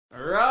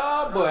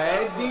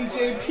that boy,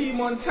 DJ P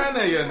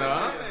Montana, you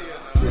know.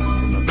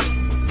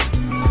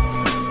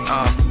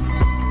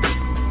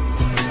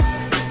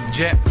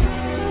 Jet,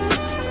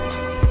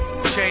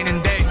 Chain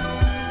and Day,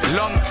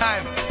 long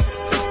time.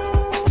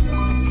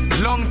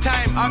 Long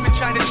time, I've been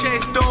trying to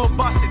chase dough,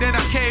 bust it, then I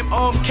came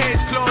home,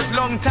 case closed.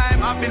 Long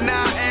time, I've been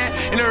out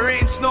here in the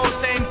rain, snow,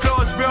 same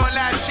clothes. Real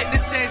life shit, the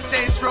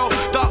same road.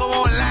 Dog, I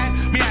won't lie,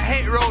 me I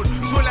hate road.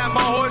 So like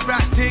my hood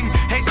rat thing,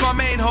 hates my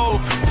main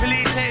hoe.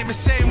 Police hate me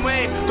same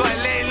way, gotta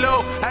lay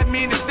low. I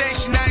mean the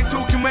station, I ain't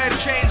talking where the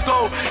trains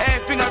go.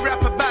 Everything I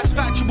rap about's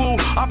factual.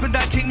 Up and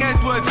down King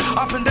Edwards,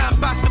 up and down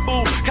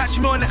Bastable. Catch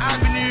me on the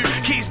avenue,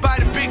 keys by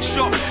the big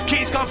shop.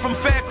 Keys come from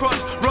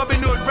Faircross,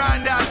 Robin Hood,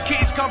 Roundhouse.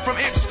 Keys come from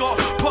Ipscott,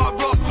 Park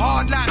Rock,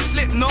 hard like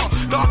Slipknot.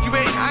 Dog, you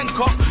ain't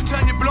Hancock,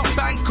 turn your block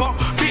Bangkok.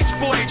 Bitch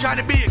boy,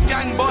 trying to be a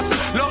gang boss.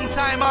 Long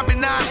time I've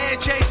been out here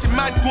chasing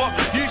mad guap.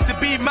 Used to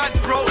be mad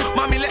bro,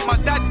 mommy let my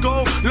dad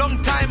go.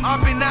 Long time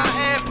I've been out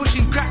here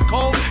pushing crack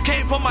cold.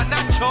 Came from my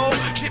nacho,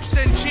 chips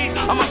and cheese,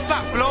 I'm a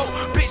fat bloke.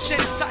 Bitch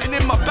said something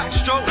in my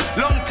backstroke.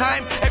 Long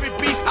time, every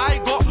beef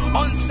I got,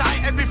 on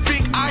site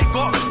everything I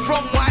got.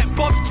 From white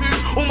bobs to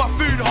all my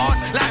food hard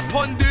like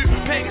Pondu.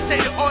 Pagans say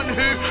it on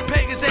who,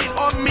 pagans ain't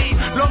on me.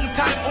 Long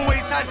time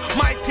always had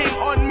my thing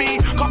on me.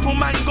 Couple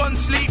man gone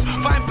sleep,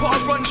 fine put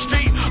up on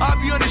street. I'll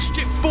be on the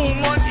strip full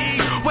Monty.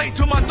 Wait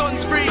till my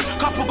don's free,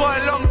 couple got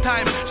a long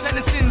time.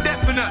 Sentence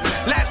indefinite,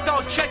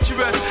 lifestyle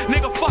treacherous.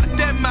 Nigga fuck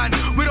them man,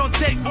 we don't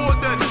take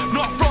orders,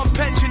 not from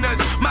pensioners.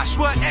 Mash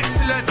work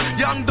excellent,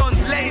 young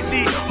don's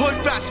lazy. Hood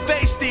rats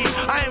feisty,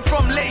 I ain't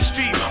from Lay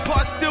Street, but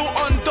I'm still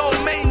on dough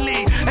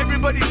mainly.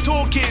 Everybody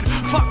talking,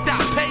 fuck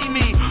that pay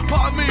me. But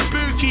I move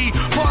bookie,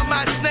 but I'm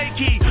mad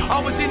snaky. I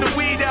was in the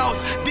weed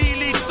house,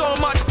 D-leaf so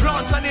much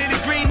plants I nearly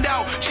greened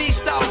out.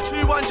 G-style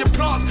 200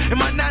 plants in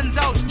my nan's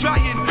house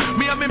drying.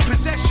 Me I'm in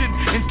possession,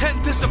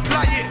 intent to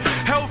supply it.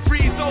 Hell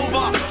freeze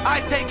over,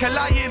 I take a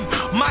lion.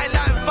 My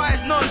line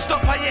fires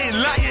non-stop, I ain't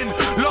lying.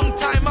 Long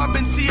time I've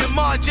been seeing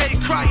Marjay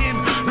crying.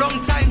 Long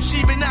time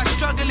she been out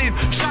struggling,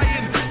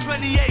 trying.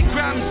 28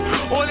 grams,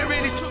 all it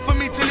really took for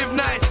me to live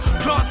nice.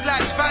 Plants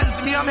like fans,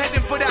 me I'm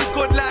heading for that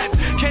good life.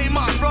 Came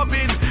up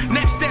robbing,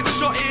 next step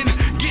shot in.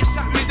 Get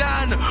sat me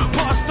down,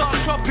 but I start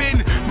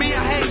dropping. Me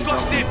I hate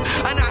gossip,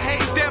 and I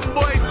hate them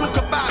boys talk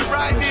about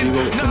riding.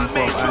 Now I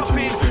make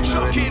dropping,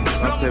 shocking.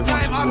 Long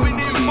time I've been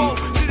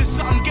involved, see the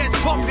something gets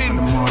popping.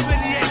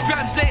 28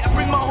 grams later,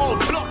 bring my whole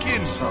block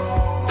in.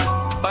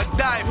 But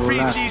die, free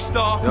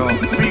G-Star,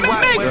 free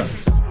White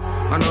West.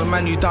 I know a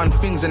man who done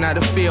things and had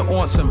a fear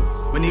haunts him.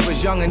 When he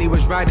was young and he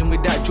was riding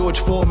with that George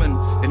Foreman,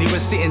 and he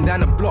was sitting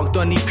down the block,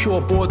 done need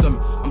pure boredom.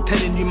 I'm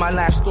telling you my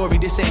life story,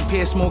 this ain't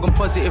Piers Morgan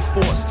positive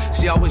thoughts.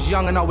 See, I was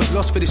young and I was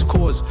lost for this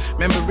cause.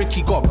 Remember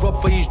Ricky got robbed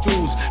for his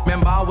jewels.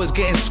 Remember I was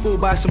getting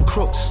schooled by some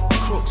crooks.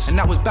 And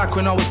that was back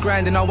when I was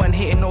grinding, I wasn't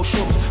hitting no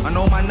shops. I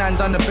know my nan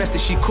done the best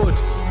that she could.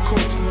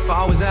 But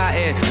I was out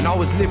here and I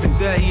was living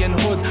dirty and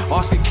hood.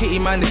 Ask a kitty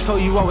man to tell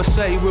you I was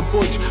 30 with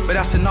Budge, but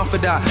that's enough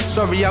of that.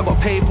 Sorry I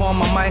got paper on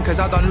my mind, cause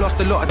I done lost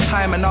a lot of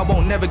time and I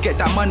won't never get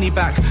that money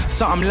back.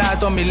 Something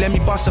lied on me, let me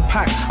bust a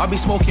pack. I be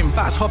smoking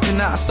bats, hopping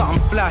out of something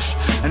flash.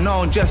 And I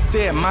don't just do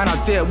it, man,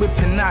 I do it with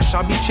panache.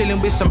 I be chilling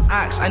with some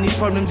acts, any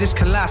problems is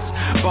collapse.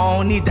 But I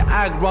don't need the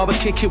ag, rather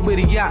kick it with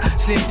a yacht.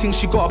 Slim thing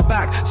she got a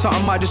back,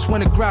 something I just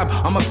wanna grab.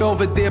 I'm a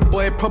Belvedere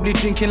boy, probably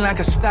drinking like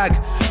a stag.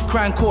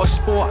 Crying court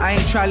sport, I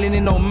ain't trialing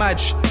in no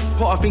match.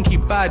 Potter think he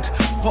bad,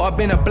 Potter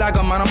been a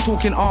blagger man, I'm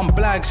talking armed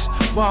blags.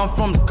 Where I'm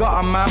from's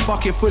gutter man,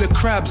 bucket full of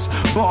crabs.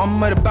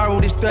 Bottom of the barrel,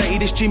 this dirty,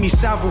 this Jimmy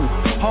Savile.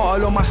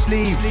 Heart all on my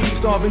sleeve,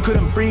 starving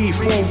couldn't breathe.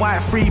 4 white,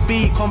 3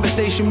 beat,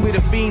 conversation with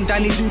a fiend.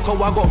 Danny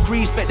Zuko, I got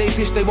grease, bet they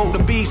piss, they woke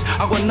the beast.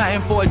 I got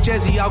nothing for a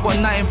Jezzy, I got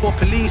nothing for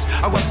police.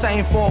 I got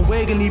something for a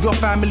wig and leave your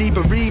family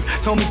bereaved.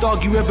 Tell me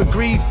dog, you ever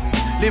grieved?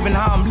 Living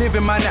how I'm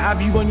living, man, that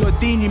have you on your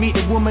dean. You meet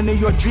the woman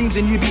of your dreams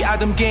and you be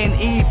Adam getting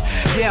Eve.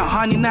 Yeah,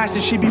 honey nice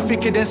and she be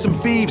thicker than some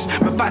thieves.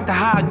 But back to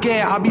how I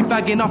get, I be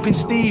bagging up in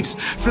Steve's.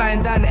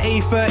 Flying down the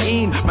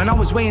A13, man, I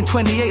was weighing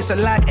 28, so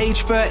like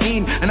age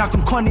 13. And I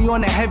can Connie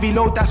on a heavy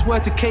load, that's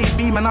worth a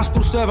KB. Man, I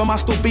still serve him, I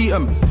still beat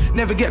him.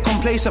 Never get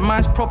complacent,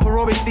 man's proper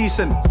or it's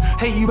decent.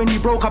 Hate you when you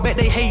broke, I bet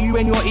they hate you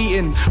when you're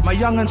eating. My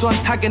youngun's on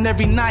tag and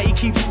every night he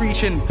keeps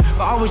preaching.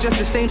 But I was just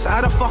the same, so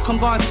how the fuck I'm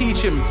gonna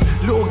teach him?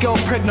 Little girl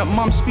pregnant,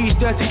 mum speech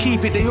there to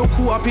keep it. They all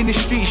caught up in the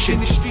street shit.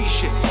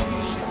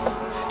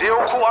 They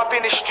all caught up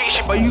in the street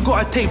shit. But you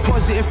gotta take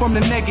positive from the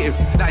negative.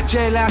 Like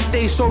jail life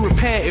days so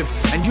repetitive.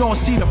 And you don't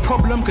see the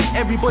problem cause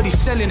everybody's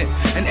selling it.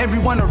 And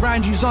everyone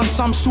around you's on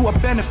some sort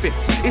of benefit.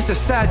 It's a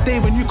sad day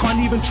when you can't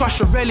even trust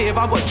your relative.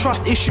 I got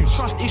trust issues.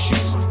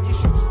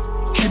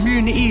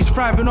 Communities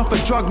thriving off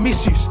of drug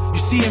misuse. You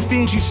seeing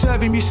things, you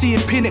serving, you seeing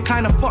pin, it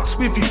kinda fucks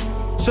with you.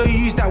 So you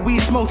use that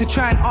weed smoke to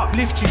try and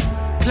uplift you.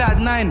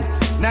 Cloud 9,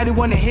 now they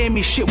wanna hear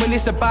me shit, well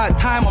it's about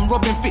time. I'm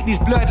robbing fit, these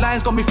blurred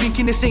lines got me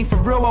thinking this ain't for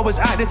real. I was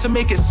out there to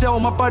make it sell,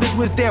 my brothers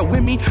was there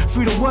with me.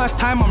 Through the worst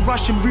time, I'm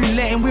rushing,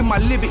 rouletting with my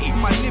liberty.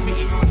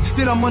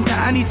 Still I'm onto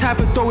any type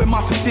of dough in my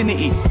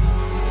vicinity.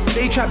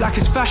 They trap like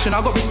it's fashion,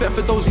 I got respect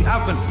for those who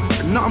haven't.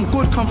 But nothing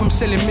good come from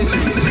selling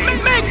misery.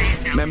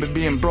 Remember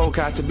being broke,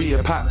 I had to be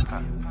a pap.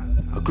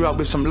 I grew up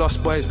with some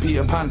lost boys,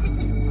 Peter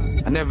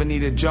Pan. I never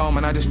needed Joe,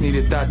 man, I just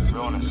needed dad.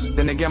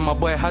 Then again, my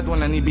boy had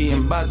one and he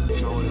beating bad.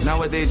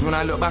 Nowadays, when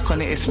I look back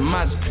on it, it's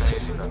mad.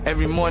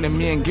 Every morning,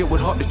 me and Git would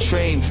hop the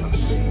train.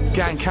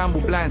 Gang Campbell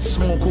blind,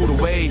 smoke all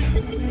the way.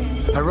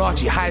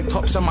 Harachi high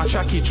tops on my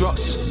tracky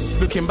drops.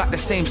 Looking back, the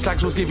same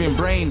slags was giving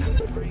brain.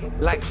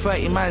 Like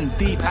 30 man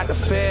deep at the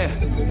fair.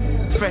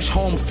 Fresh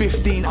home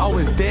 15, I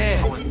was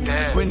there.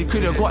 When you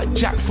could've got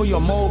jack for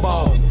your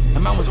mobile. A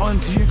man was on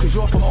to you cause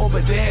you're from over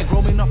there.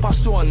 Growing up I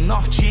saw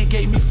enough, G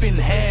gave me thin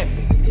hair.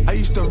 I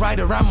used to ride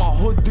around my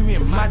hood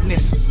doing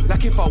madness.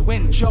 Like if I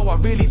went Joe, I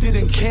really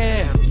didn't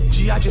care.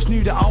 Gee, I just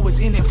knew that I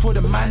was in it for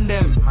the man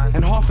them.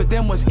 And half of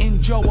them was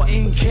in Joe or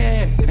in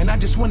care. And I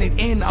just wanted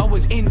in, I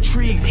was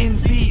intrigued, in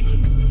deep.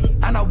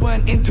 And I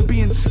weren't into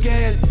being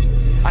scared.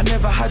 I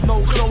never had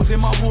no clothes in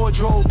my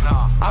wardrobe.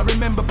 I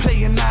remember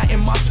playing out in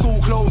my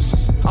school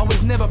clothes. I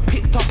was never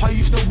picked up, I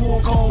used to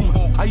walk home.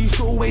 I used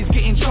to always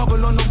get in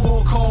trouble on the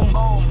walk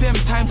home. Them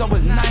times I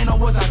was 9, I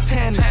was at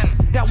 10.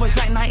 That was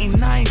like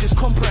 99, just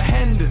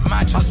comprehend.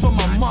 I saw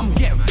my mum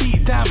get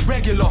beat down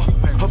regular.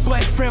 Her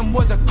boyfriend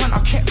was a gun, I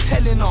kept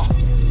telling her.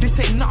 This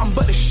ain't nothing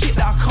but the shit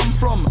that I come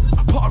from.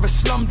 Part of a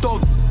slum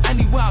dog,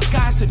 anywhere a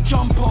guy said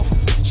jump off.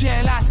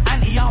 JLS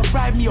auntie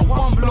outride me a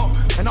 1 block.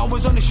 And I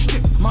was on the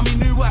strip, mummy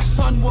knew where her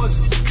son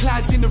was.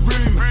 Clyde's in the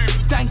room,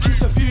 dank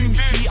kiss of fumes.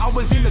 G, I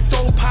was in the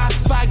dope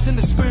house, bags and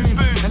the spoon.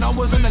 And I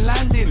was on the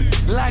landing,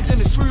 lags and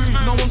the screws.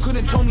 No one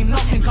couldn't tell me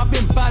nothing, I've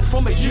been bad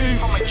from a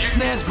youth.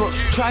 Snares bro,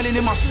 trialing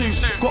in my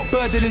suit. Got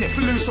birded and it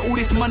flew, so all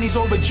this money's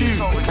overdue.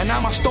 And now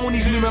my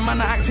stonies new and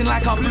man are acting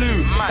like I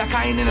blew. Like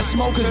I ain't in a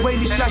smoker's way,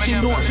 he's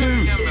flashing naught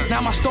too.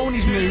 Now my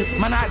stonies new,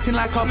 man are acting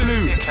like I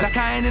blew. Like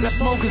I ain't in a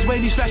smoker's way,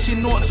 he's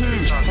flashing naught too.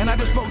 And I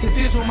just spoke to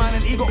Dizzle man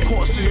and he got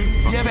caught soon.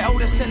 You ever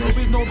held a sentence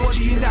with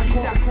nobody in that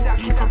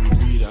court? You probably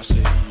read, I say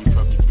you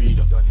probably read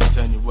up.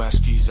 Turn your ass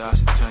skis, I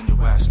said turn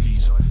your ass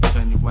skis.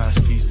 Turn your ass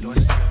skis.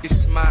 This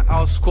is my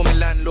house, call me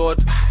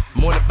landlord.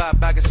 I'm all about a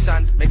bag of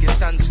sand, make it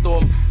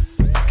sandstorm.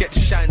 Get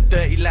your shine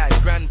dirty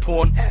like grand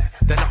porn.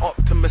 Then an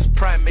Optimus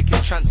Prime, make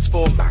it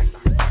transform.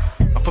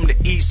 I'm from the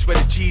east where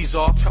the G's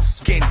are.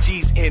 Getting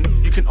G's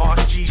in, you can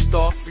ask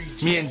G-Star.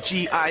 Me and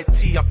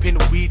G.I.T. up in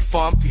the weed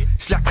farm.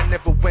 It's like I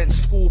never went to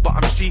school, but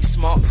I'm street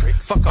smart.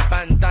 Fuck a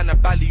bandana,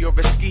 bally or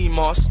a ski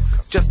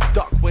mask. Just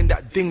duck when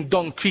that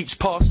ding-dong creeps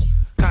past.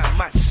 Kinda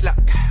might slap.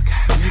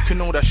 And you can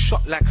hold a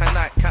shot like a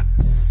nightcap.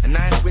 And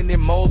I ain't winning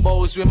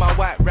mobos with my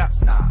white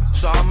raps.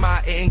 So I'm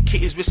out hitting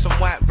kitties with some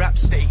white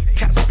raps.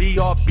 Cats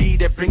BRB,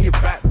 they bring it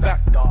right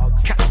back.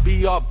 Cats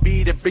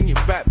BRB, they bring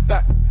it right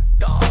back.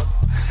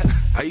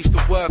 I used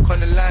to work on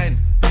the line,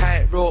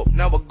 tight rope.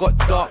 Now I got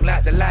dark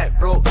like the light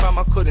broke. Fam,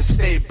 I couldn't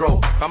stay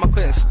broke. Fam, I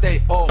couldn't stay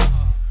home.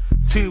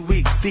 2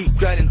 weeks deep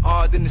grinding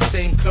hard in the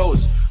same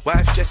clothes.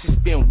 Wife's just it's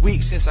been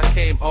weeks since I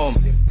came home.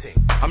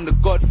 I'm the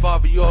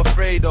godfather you're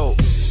afraid of.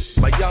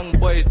 My young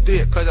boys do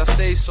it cause I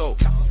say so.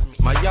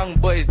 My young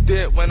boys do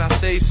it when I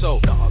say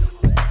so.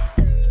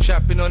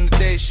 Trapping on the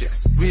day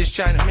shift, we just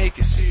trying to make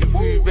it suit.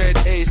 We red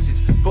aces,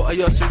 but are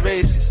you so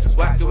racist?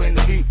 Wacko in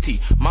the hoop tee.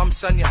 Mum,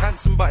 son, you're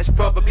handsome, but it's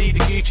probably the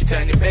Gucci.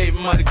 Turn your baby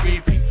mother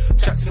creepy.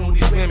 Trapping all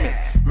these women.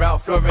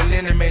 Ralph Lauren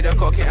Linen made her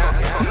cocky out.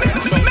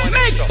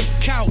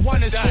 Count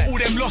oneers for all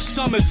them lost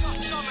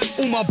summers.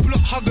 All my block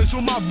huggers,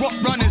 all my rock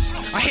runners.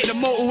 I hit the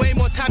motorway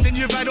more time than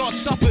you've had hot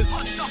suppers.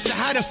 So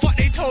how the fuck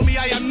they told me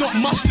I am not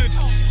mustard?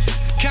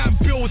 Count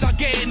bills, I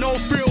get it, no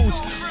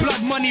frills.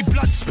 Blood money,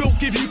 blood spilt,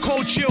 give you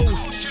cold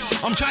chills.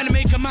 I'm trying to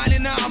make a man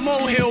in out of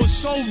molehills,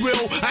 so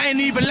real. I ain't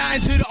even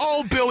lying to the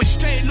old bill, it's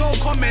straight, no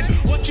comment.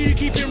 What do you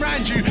keep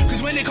around you?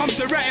 Cause when it comes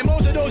to ratting,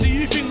 most of those that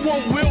you think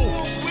won't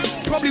will.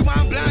 Probably why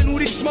I'm blind, all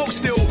this smoke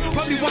still.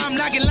 Probably why I'm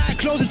lagging like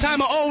closing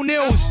time at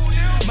O'Neill's.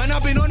 Man,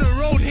 I've been on the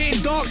road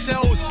hitting dark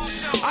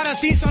cells. I done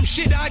seen some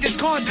shit that I just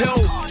can't tell.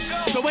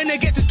 So when they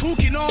get to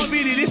talking, I don't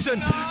really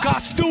listen. Cause I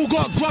still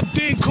got grub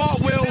doing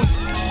cartwheels.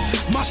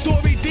 My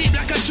story deep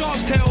like a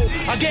shark's tail.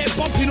 I get it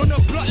bumping on the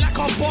block like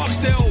I'm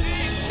Barksdale.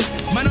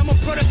 Man, I'm a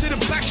product to the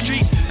back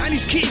streets. And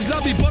these kids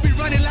love me, Bobby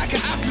running like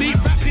an athlete.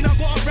 Rapping, I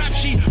got a rap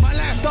sheet. My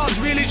lifestyle's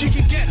real as you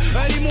can get.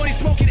 Early morning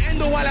smoking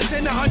endo while I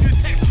send 100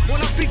 texts. When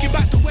I'm thinking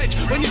back to wedge.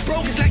 When you're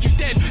broke, it's like you're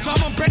dead. So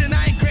I'm on bread and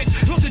I ain't Greg's.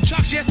 Looked the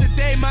drugs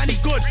yesterday, man, he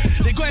good.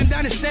 They got him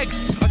down a seg.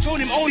 I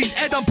told him, oh, he's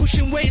head, I'm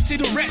pushing weight, see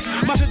the reps.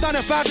 Must have done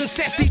 1,000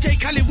 sets. DJ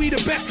Khaled, we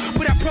the best.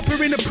 Put that proper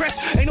in the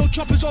press. Ain't no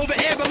choppers over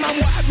here, but man,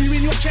 what have you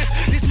in your chest?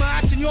 This my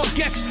ass and your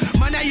guess.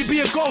 Man, now you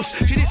be a ghost.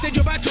 She they said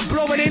you're about to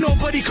blow and ain't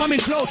nobody coming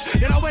close.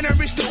 Then I went and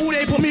risked it all,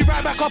 they put me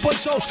right back up on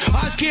social.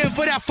 I was caring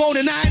for that phone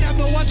and I ain't have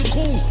no one to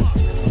call.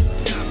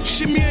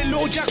 Shimmy a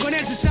little jack on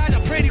exercise, I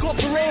pray they got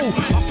parole.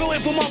 I feel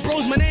it for my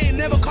bros, man, they ain't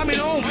never coming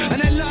home.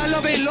 And that lot of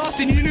love ain't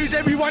lasting, you lose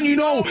everyone you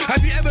know.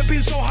 Have you ever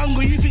been so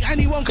hungry, you think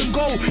anyone can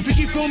go? Think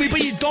you feel me,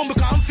 but you don't,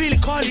 because I'm feeling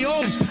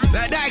Carleone's.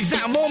 Like that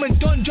exact moment,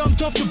 Don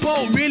jumped off the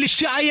boat. Really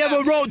shit I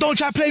ever wrote, don't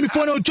try play me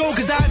for no joke.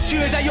 Cause I have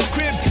shooters at your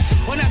crib,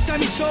 on that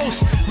Sammy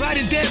sauce.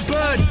 Riding dead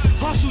bird,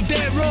 hustle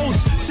dead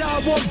rolls. Say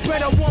I want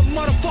bread, I want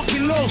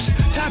motherfucking loaves.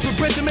 Type of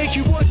bread to make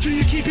you want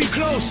you keep it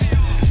close.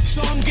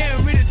 So I'm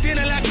getting rid of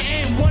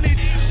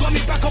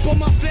on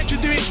my Fletcher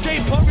doing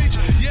straight porridge.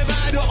 You ever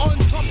had it on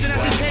tops and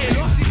had to pay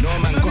losses? No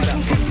man got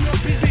that from your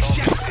business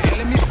shit. Yeah,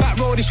 let me back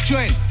roll this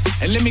joint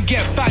and let me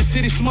get back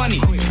to this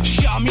money.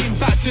 Shit, I mean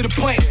back to the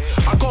point.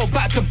 I go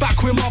back to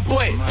back with my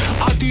boy.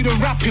 I do the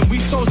rapping, we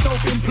so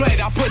self-employed.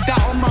 I put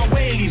that on my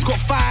wheelies. Got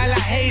fire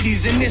like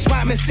Hades in this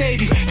white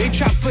Mercedes. They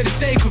trap for the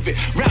sake of it,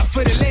 rap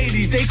for the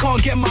ladies. They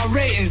can't get my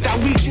ratings. That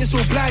weak shit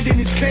so blinding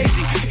is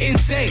crazy,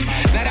 insane.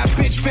 Now that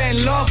bitch fell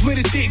in love with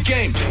a dick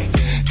game.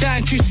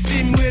 That Trish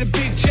see me with a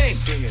big chain.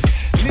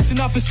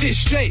 Listen up and sit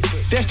straight.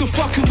 They're still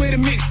fucking with a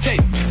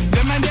mixtape.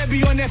 The man they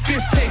be on their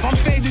 5th tape. I'm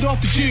faded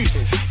off the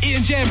juice,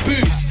 eating jam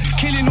booze,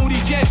 killing all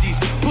these jazzies,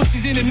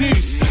 pussies in the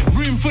noose.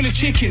 Room full of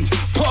chickens,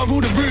 pot of all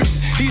the roofs.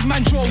 These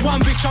man draw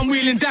one bitch, I'm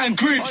wheeling down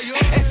groups.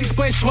 Essex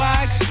boy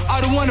swag, I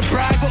don't wanna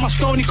brag, but my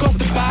stony cost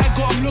the bag.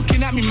 Got 'em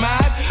looking at me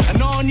mad, and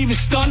I don't even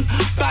stunt.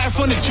 Batter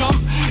from the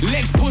jump,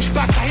 legs push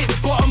back, I hit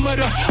the bottom of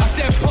the. I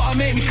said Potter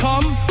make me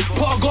come,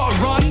 Potter gotta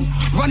run.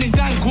 Running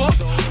down guap,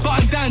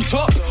 button down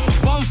top.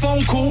 One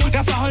phone call,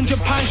 that's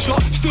 £100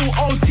 shot. Still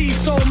OT,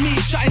 so me,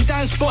 shutting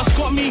down spots.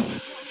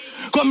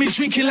 Got me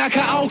drinking like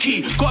an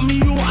alky. Got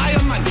me all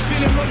Iron Man,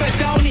 feeling Robert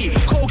Downey.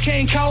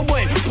 Cocaine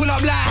cowboy, pull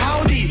up like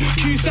howdy.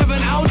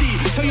 Q7 Audi,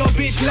 tell your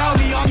bitch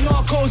loudly I'm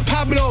Narcos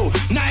Pablo.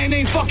 Nothing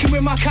ain't fucking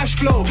with my cash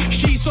flow.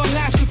 Streets on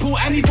life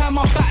support anytime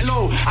I'm back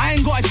low. I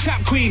ain't got a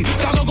trap queen,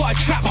 dog I got a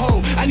trap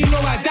hole. And you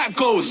know how that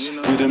goes.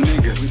 With them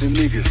niggas,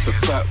 it's a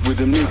fact with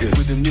them niggas,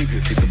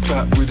 it's a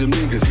fact with them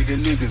niggas, with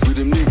them niggas,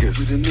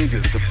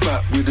 it's a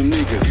fact with them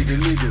niggas,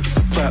 it's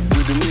a fact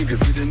with them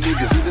niggas,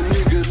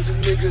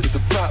 it's a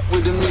fact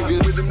with them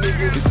niggas. With them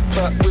niggas, it's a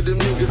fact with them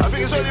niggas. I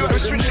think it's only when we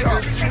switch it up.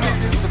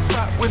 It's a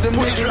fact with them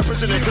niggas.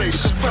 Representing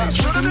place.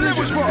 Show them the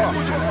levels,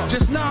 brother.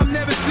 Just now I'm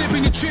never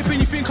slipping, you're tripping,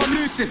 you think I'm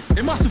lucid.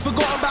 They must have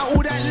forgot about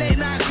all that late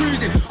night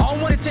cruising. I don't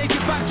wanna take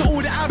it back to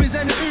all the Abbeys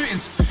and the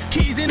Ootins.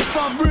 Kitties in the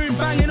front room,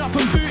 banging up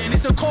and booting.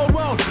 It's a cold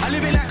world, I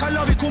live it like I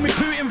love it. Call me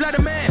Putin,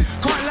 Vladimir.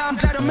 Can't lie, I'm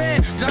glad I'm here.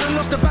 I done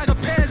lost a bag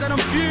of pears and I'm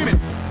fuming.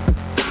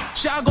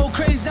 Shit, I go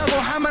crazy, I go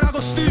ham and I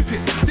go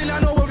stupid. Still I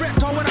know a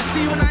reptile when I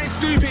see when I ain't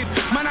stupid.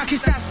 Man, I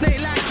kiss that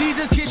snake like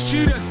Jesus kiss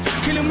Judas.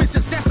 Killing with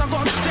success, I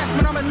got him stressed,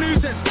 man, I'm a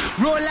nuisance.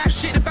 Real life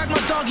shit, the bag my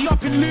doggy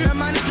up in Luton,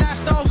 man, this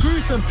lifestyle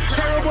gruesome.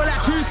 Terrible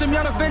like twosome,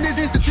 young offenders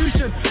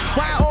institution.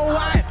 Why, oh,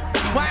 why?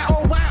 Why,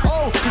 oh, why,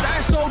 oh? Cause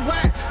I sold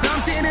white. Now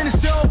I'm sitting in the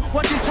cell,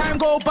 watching time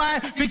go by.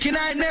 Thinking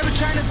I ain't never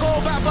trying to go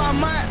back, but I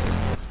might.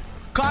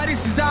 Cause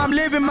this is how I'm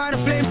living, man, the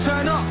flames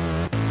turn up.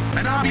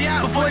 And I'll be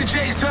out before the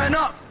Jakes turn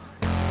up.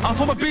 I'm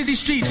from a busy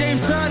street,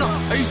 James Turner.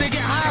 I used to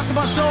get high for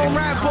my show and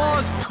rap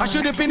bars. I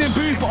should have been in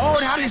booth, but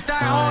old habits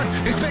die hard.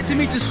 Expecting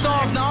me to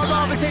starve, now I'd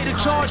rather take the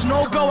charge.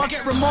 No bell, I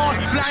get remarked.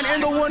 Blind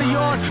end on one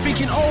yard.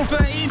 Thinking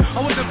 013, I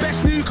was the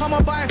best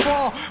newcomer by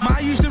far. Man,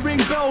 I used to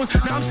ring bells,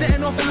 now I'm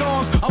setting off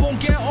alarms. I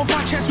won't get off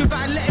my chest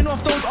without letting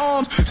off those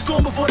arms.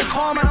 Storm before the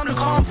calm, and I'm the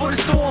calm for the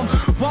storm.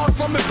 Wild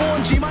from the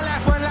born G, my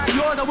life went like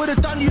yours. I would've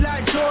done you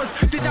like Jaws.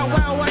 Did that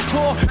wild white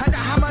tour, had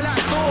that hammer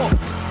like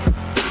Thor.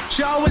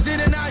 Shit, I was in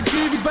and out of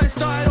juvie, but it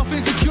started off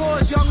insecure.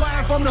 Young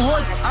white from the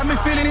hood, I've been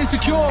feeling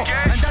insecure.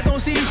 And dad don't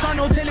see his son,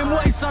 don't tell him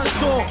what his son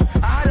saw.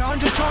 I had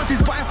 100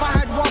 chances, but if I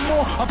had one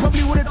more, I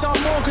probably would've done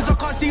more, cause I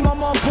can't see my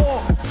mom poor.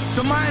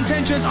 So my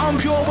intentions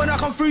unpure when I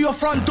come through your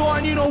front door,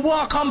 and you know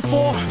what I come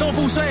for. Don't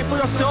feel sorry for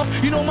yourself,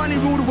 you know money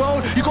rule the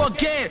world, you gotta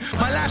get it.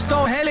 My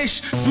lifestyle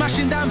hellish,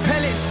 smashing down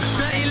pellets.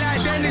 Dirty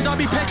like Dennis, I'll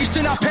be peckish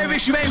till I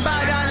perish. You ain't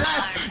about that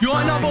life, you're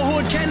another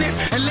hood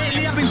Kenneth. And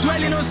lately I've been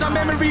dwelling on some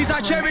memories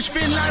I cherish.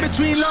 Thin line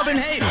between love and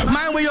hate,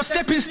 mind where your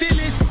stepping still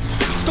is.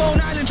 Stone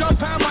Island,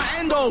 jump out my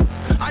endo.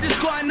 I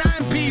just got a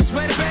 9-piece,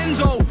 where the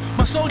benzo.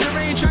 My soldier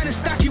ain't trying to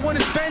stack, you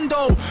wanna spend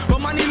though.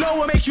 But money low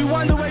will make you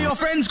wonder where your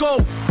friends go.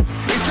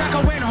 It's like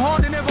I went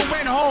hard and never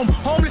went home.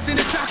 Homeless in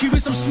the trackie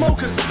with some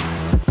smokers.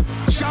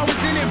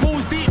 Showers in it,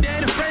 balls deep, they're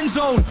in the friend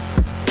zone.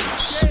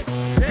 Shit,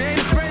 they're in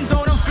the friend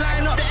zone, I'm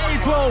flying up the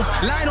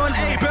A12. Line on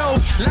 8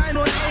 bells, line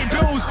on 8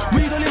 bills.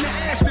 Weed all in the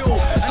air still.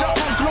 And I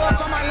can't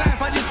glorify my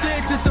life, I just did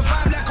it to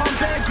survive like I'm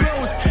Bear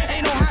Grylls.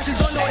 Ain't no houses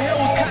on no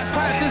hills, cats,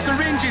 pipes and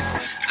syringes.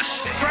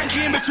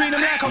 Frankie in between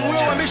them like I'm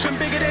real, ambition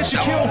bigger than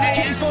Shaquille.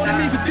 Kitty's phoning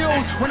me for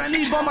deals when I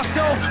need by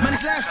myself, man,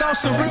 this lifestyle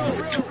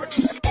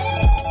surreal.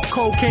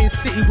 Cocaine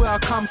City where I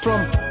come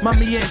from.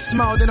 Mummy ain't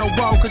smiled in a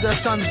while cause her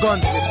son's gone.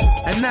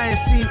 And I ain't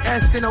seen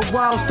S in a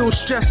while. Still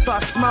stressed but I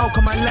smile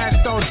cause my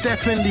lifestyle's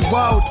definitely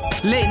wild.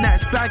 Late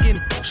nights bagging,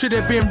 should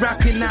have been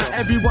rapping, now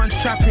everyone's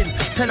trapping.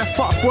 Tell a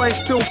fuck boy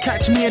still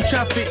catch me in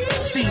traffic.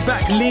 Seat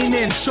back, lean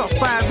in, shot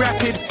fire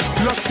rapid.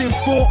 Lost in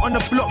 4 on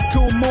the block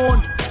till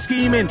morn.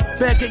 Scheming,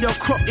 better get your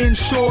crop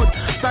insured.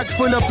 Bag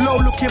full of blow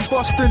looking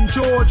Boston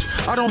George.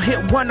 I don't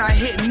hit 1, I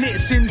hit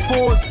nits in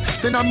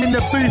 4s. Then I'm in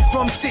the booth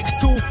from 6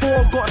 till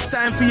 4. Got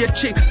sign for your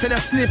chick till I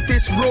sniff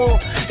this raw.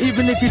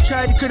 Even if you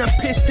tried, you couldn't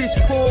piss this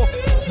poor.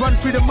 Run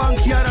through the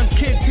monkey, I done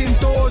kicked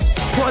indoors.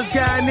 What's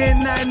going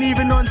in, I ain't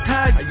even on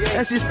tag.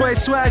 That's this boy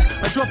swag,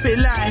 I drop it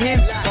like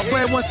hints. My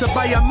boy wants to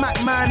buy a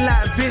Mac man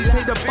like Vince.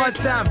 Take the bud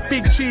down,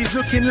 big trees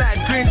looking like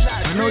Grinch.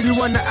 I know you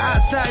on the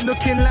outside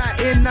looking like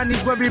in. I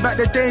need worry about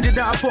the danger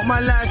that I put my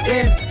life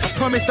in.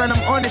 promised and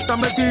I'm honest,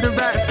 I'ma do the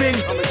right thing.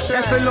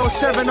 FLO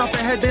 7 up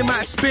ahead, they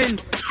might spin.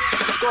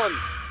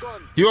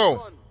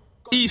 Yo,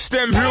 East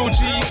End real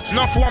G,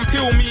 enough one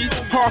pill me.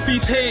 Half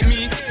East hate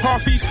me,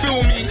 half East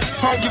feel me.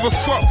 I don't give a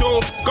fuck though,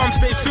 gun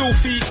stay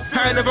filthy.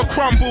 I ain't never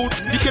crumbled.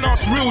 You can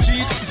ask real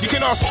G's, you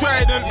can ask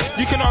Trident,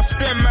 you can ask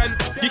them man,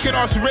 you can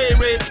ask Ray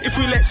Ray. If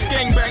we let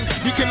Skeng bang,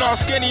 you can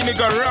ask any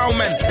nigga round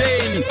man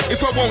daily.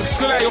 If I won't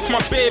slide off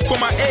my babe for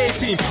my A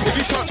team. If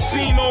you touch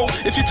Simo,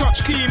 if you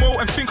touch chemo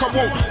and think I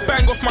won't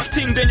bang off my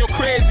ting, then you're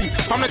crazy.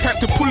 I'm the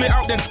type to pull it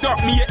out then duck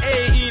me at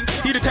 18.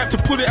 He the type to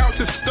pull it out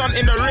to stunt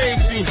in the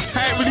rave scene.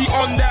 I ain't really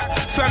on that.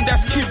 Fam,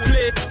 that's kid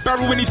play.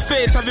 Barrel in his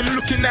face, have him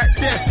looking at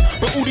death.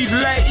 But all these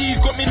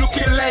lighties got me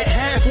looking like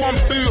half. One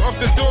boot off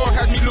the door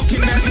had me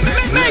looking at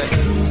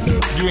death.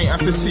 You ain't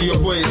have to see your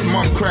boy's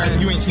mum cry.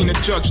 You ain't seen a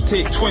judge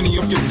take 20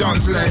 off your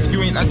dun's life.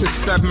 You ain't had to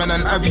stab man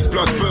and have his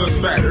blood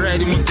burst back.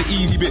 Riding was the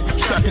easy bit,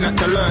 strapping had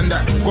to learn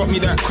that. Got me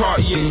that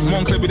Cartier,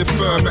 Moncler with a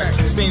fur back.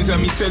 Stains at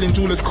me selling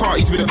jewelers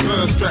Carties with a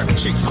burst strap.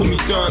 Chicks call me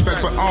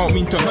dirtbag, but I don't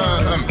mean to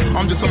hurt them.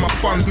 I'm just on my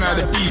funds now,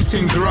 the beef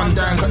things run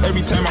down. Cause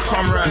every time I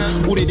come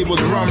round, all they did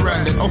was run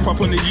round. Then up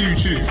on the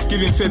YouTube,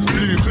 giving feds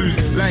blue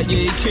clues. Like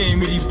yeah, he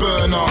came with his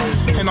burner.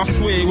 And I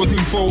swear he was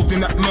involved in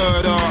that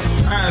murder.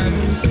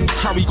 And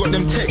how he got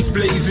them texts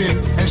blazing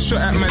and shot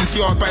at man's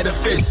yard by the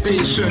Fed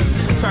station.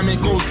 Family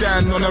goes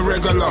down on a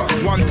regular.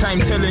 One time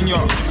telling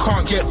ya,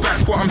 can't get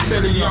back what I'm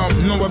selling ya.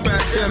 Know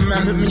about them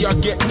man, with me I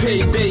get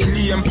paid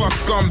daily and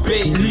bust gun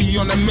Bailey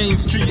on the main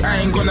street. I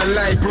ain't gonna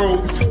lie bro,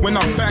 when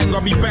I bang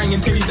I'll be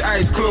banging till his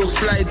eyes close.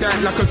 Slide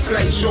that like a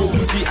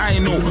slideshow. See I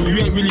know, you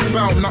ain't really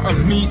bout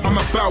nothing me, I'm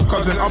about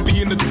cousin. I'll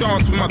be in the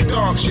dance with my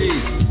dark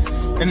shades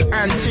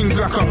and things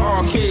like an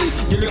arcade.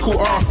 Your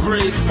little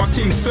half-braid, my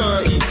team's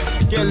 30.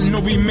 Girl, know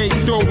we make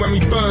dough when we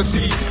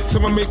bursty. So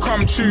when we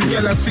come true,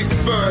 girl at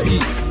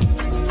 6:30.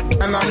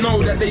 And I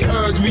know that they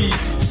urge we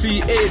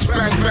CH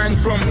bang bang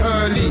from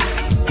early.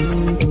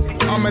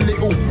 I'm a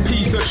little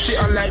piece of shit,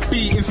 I like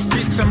beating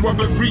sticks and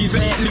robberies.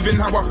 I ain't living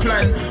how I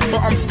plan, but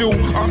I'm still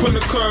up on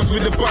the curves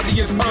with the body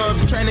as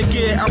herbs, trying to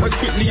get out as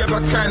quickly as I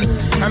can.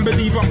 And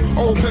believe I'm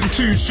open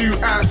to shoot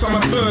out, so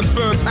I'ma burst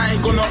first. I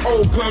ain't gonna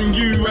open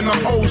you and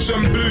I'm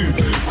ocean blue,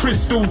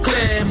 crystal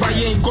clear. If I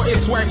ain't got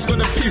his wife's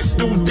got a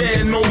pistol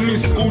there, no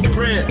missed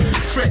prayer.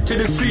 Threat to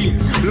the scene,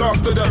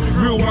 last of the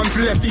real ones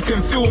left. He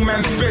can feel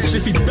man special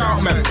if he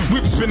doubt man.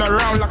 Whip spin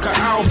around like an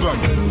album.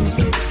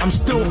 I'm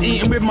still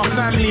eating with my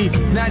family,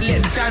 now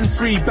let Dan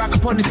free. Back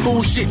up on this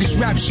bullshit, this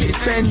rap shit is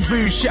Ben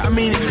Drew. Shit I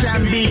mean it's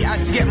plan B,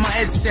 had to get my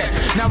head set.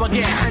 Now I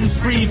get hands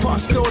free, but I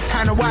still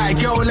kinda white,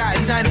 girl like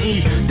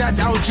Zanti. Dad's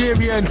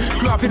Algerian,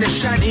 grew up in a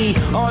shanty.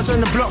 I was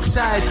on the block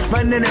side,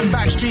 man in them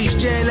back streets,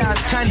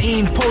 jailhouse,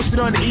 canteen. Posted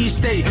on the East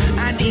State,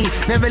 anti,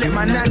 never let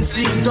my nan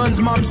sleep.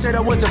 Don's mum said I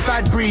was a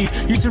bad breed,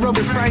 used to rub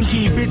with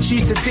Frankie. Bitch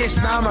used to diss,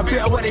 now I'm a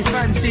bit of what they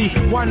fancy.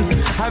 One,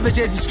 average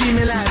is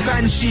screaming like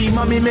Banshee.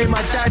 Mummy made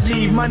my dad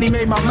leave, money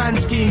made my man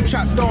scheme.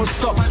 Trap don't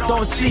stop,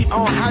 don't sleep, I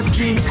don't have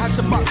dreams. Had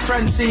to buck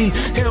Francine,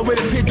 hit her with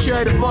a picture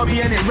of the Bobby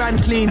and it ran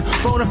clean.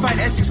 Bonafide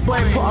Essex boy,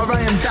 put her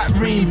right in that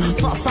ream.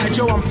 Fuck Fat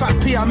Joe, I'm Fat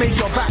P, I make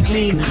your back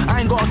lean.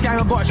 I ain't got a gang,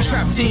 I got a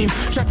trap team.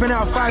 Trapping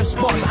out 5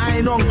 spots, I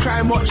ain't on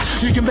crime watch.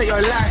 You can bet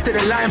your life that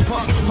the line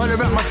pops. Wanna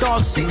rap my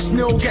dog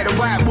 6-0, get the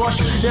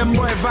whitewash. Them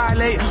boy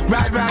violate,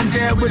 right round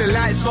there with the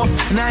lights off.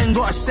 And I ain't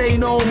gotta say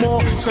no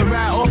more, so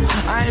right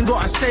off. I ain't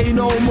gotta say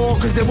no more,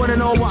 cause they wanna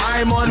know what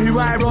I'm on. Who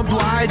I robbed,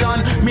 what I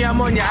done. Me, I'm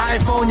on your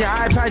iPhone, your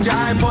iPad, your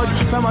iPod.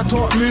 Fam, I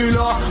talk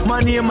moolah,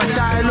 money in my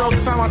dialogue.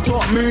 Fam, I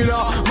talk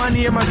moolah,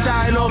 money in my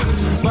dialogue.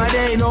 But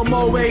there ain't no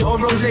Moe or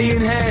Rose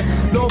in here.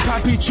 No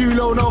Papi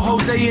Chulo, no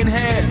Jose in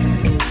here.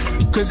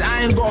 Cause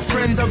I ain't got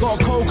friends, I got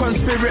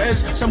co-conspirators.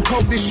 Some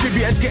coke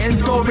distributors getting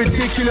dough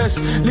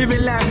ridiculous.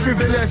 Living life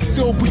frivolous,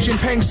 still pushing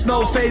peng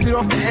snow. Faded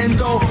off the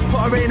endo, put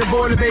her in the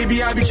border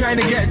baby, I be trying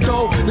to get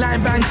dough.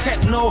 Line bang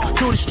techno,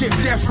 kill the strip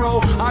death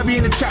row. I be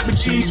in the trap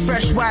with cheese,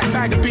 fresh white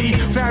bag of beef.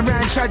 Flying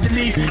round, tried to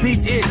leave,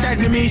 need to hit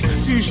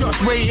Dagnamies. 2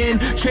 shots waiting,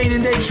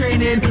 training day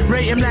training.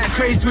 Rate him like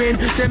Craig's win,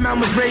 that man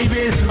was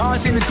raving. I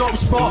was in the dope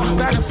spot,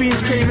 bag of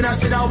fiends craving. I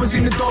said I was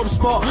in the dope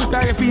spot,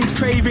 bag of fiends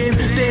craving.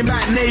 They ain't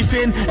like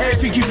Nathan,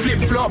 everything you flip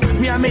flop.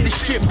 Me, I make the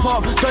strip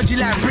pop, dodgy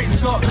like brick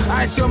top.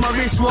 I see on my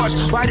wristwatch,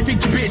 why do you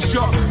think you bitch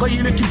drop? Got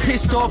you looking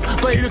pissed off,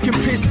 got you looking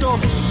pissed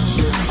off.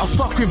 I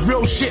fuck with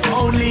real shit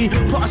only,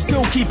 but I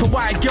still keep a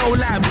white girl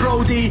like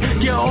Brody.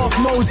 Get off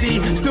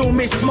Mosey, still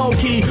miss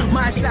Smokey.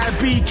 My side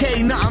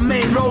BK, not a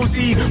main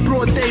Rosie.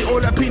 Broad day,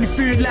 all up in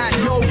food like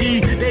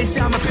Yogi. They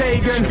say I'm a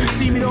pagan,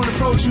 see me don't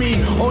approach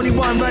me. Only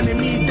one running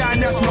me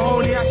down, that's my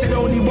only. I said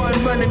only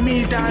one running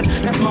me down,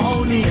 that's my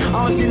only.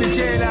 I was in the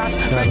jailhouse,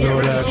 like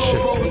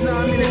now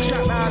I'm in the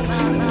trap house.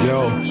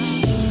 Yo,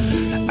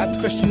 At the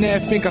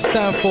questionnaire, think I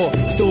stand for.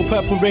 Still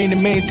purple rain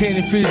and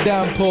maintaining through the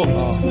downpour.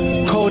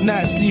 Cold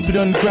night, sleeping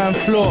on the ground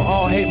floor.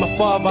 Oh, I hate my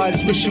father, I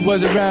just wish she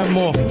was around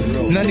more.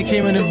 Nanny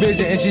came in to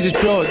visit and she just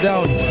broke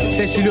down.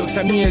 Said she looks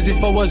at me as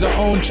if I was her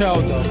own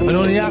child. And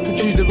only I can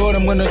choose the road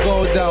I'm gonna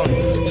go down.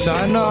 So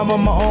I know I'm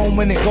on my own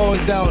when it goes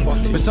down.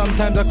 But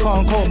sometimes I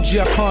can't cope, G,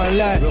 I can't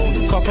lie.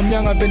 Cause from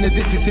young I've been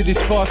addicted to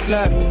this fast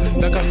life.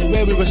 Like I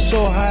swear we were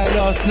so high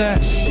last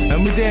night,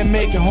 and we didn't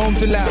make it home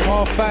till like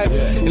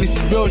 5:30. And this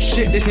is real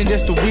shit, this ain't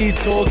just the weed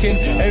talking.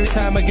 Every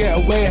time I get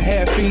away, I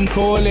hear a thing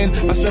calling.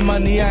 I spend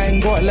money I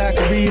ain't got like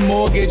a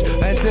remortgage.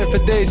 I ain't slept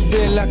for days,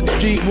 feel like I'm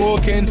street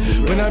walking.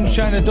 When I'm just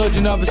trying to dodge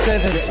another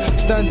sentence.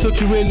 Stan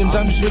Tookie Williams,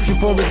 I'm just looking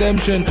for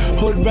redemption.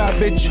 Hood rap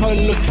bitch, hood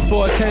looking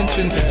for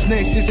attention.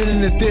 Snakes sitting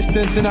in the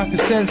distance and I can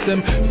sense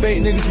them.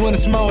 Fake niggas wanna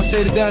smile,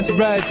 say they're down to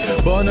ride.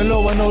 But on the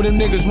low I know them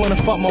niggas wanna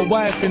fuck my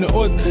wife. In the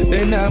hood,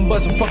 they ain't nothing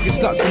but some fucking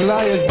sluts and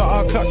liars. But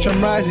I'll clutch,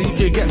 I'm rising, you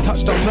can get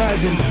touched, I'm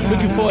riding.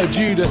 Looking for a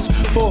Judas,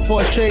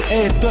 4 straight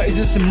A's, 30s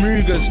and some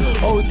Rugers.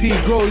 OT,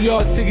 grow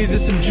yard, ciggies and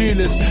some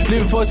jewelers.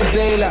 Living for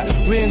today like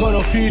we ain't got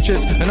no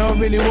futures. And I don't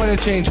really wanna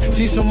change.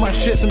 See so much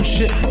shit, some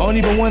shit I don't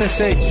even wanna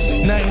say.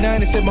 99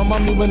 they said my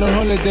mummy went on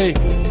holiday.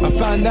 I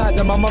found out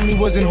that my mummy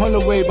was in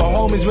Holloway. But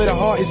home is where the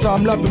heart is, so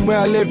I'm loving where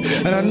I live.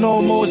 And I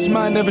know most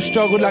man never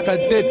struggled like I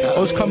did. I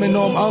was coming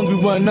home hungry,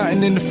 weren't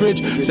nothing in the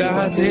fridge. So I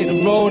had to hit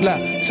the road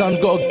like some's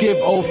gotta give.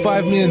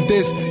 5 million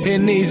this,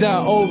 hitting knees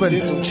out open.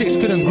 Chicks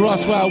couldn't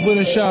grasp why I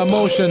wouldn't show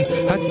emotion.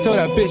 Had to tell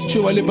that bitch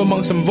true, I live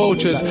among some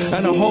vultures.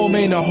 And a home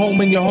ain't a home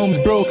when your home's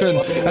broken.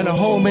 And a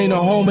home ain't a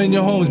home when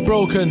your home's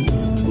broken.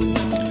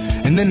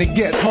 And then it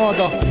gets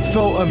harder.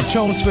 Feltham,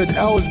 Chelmsford,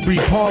 Aylesbury,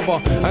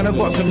 Parva. And I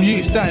got some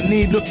youths that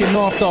need looking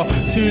after.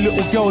 2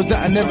 little girls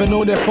that I never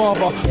know their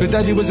father. Cause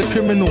daddy was a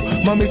criminal,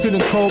 mummy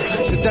couldn't cope.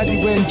 So daddy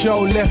went in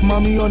jail, left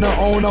mummy on her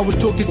own. I was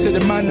talking to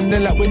the man and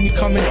they're like, when you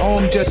coming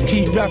home, just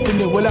keep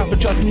rapping it. Well, but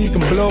trust me, you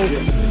can blow.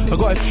 I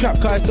got a trap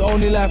car, it's the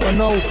only life I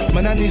know.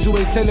 My nanny's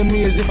always telling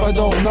me as if I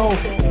don't know.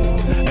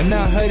 And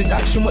now I heard it's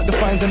action what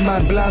defines a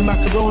man. Blind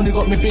macaroni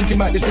got me thinking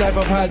about this life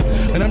I've had.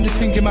 And I'm just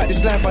thinking about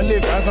this life I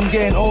live. As I'm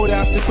getting older,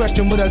 I have to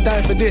question, would I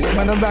die for this?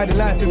 Man, I'm riding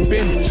life in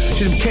bin.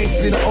 Shit, them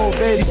cases in the Old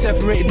Bailey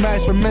separated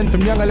mice from men.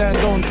 From younger land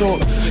don't talk.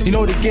 You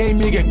know the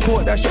game, you get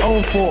caught, that's your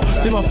own fault.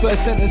 Did my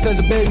first sentence as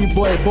a baby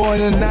boy, born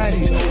in the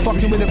 90s.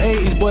 Fucking with them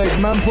 80s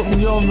boys, man put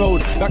me on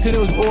road. Back when it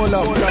was all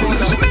up.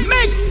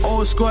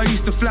 Old school, I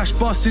used to flash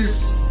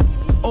buses.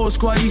 Old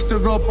school, I used to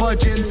rob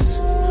budgeons.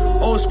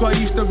 Old school, I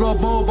used to rob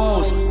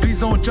Bobos. Please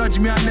don't judge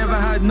me, I never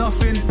had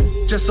nothing.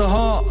 Just a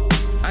heart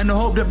and the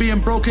hope that being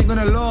broke ain't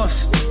gonna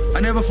last.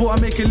 I never thought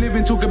I'd make a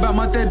living talking about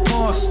my dead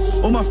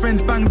past. All my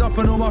friends banged up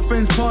and all my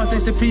friends passed. They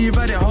said, P, you've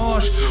had it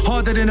harsh.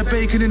 Harder than a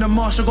bacon in a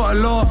marsh, I gotta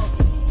laugh.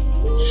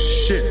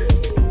 Shit.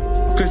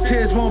 Cause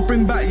tears won't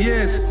bring back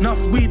years.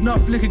 Enough weed,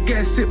 enough liquor,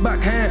 getting sit back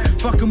hair.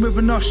 Fucking with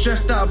enough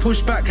stress that I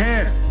push back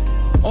hair.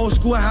 Old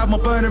school, I have my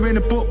burner in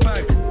a book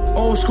bag.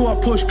 Old school, I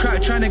push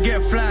crack, trying to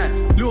get flat.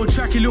 Little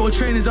tracky, little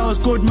trainers, I was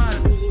good, man.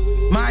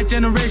 My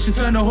generation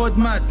turned the hood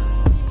mad.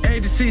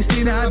 Age of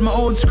 16, I had my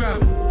own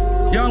scrap.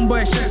 Young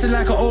boy stressing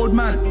like an old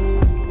man.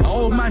 An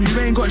old man who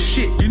ain't got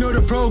shit. You know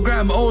the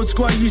program. Old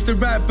school, I used to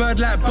ride bird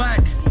like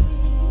bike.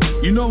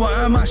 You know I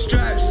earn my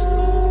stripes.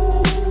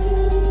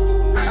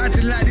 I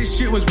acted like this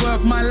shit was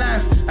worth my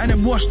life. And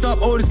then washed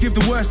up, oldest give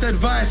the worst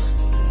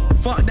advice.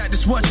 Fuck that,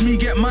 just watch me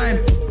get mine.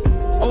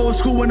 Old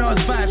school when I was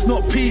vibes,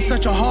 not peace.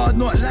 Such a hard,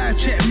 not life.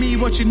 Check me,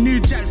 watching New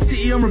Jack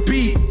City on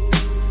repeat.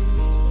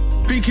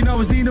 Thinking I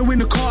was Nino in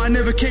the car, I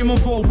never came on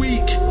for a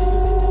week.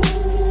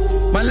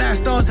 My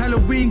lifestyle's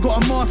Halloween,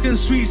 got a mask and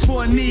sweets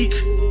for a neek.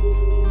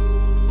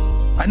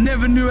 I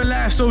never knew a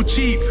life so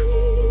cheap.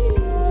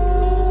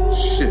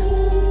 Shit.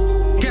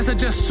 Guess I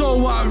just saw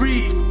what I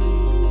reap.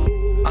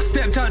 I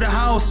stepped out the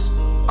house,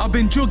 I've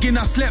been jogging,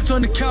 I slept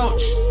on the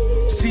couch.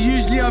 See,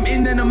 usually I'm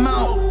in then I'm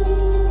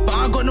out, but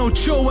I got no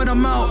chill when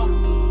I'm out.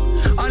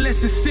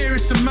 Unless it's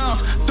serious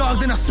amounts. Dog,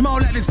 then I smile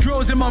like there's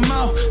girls in my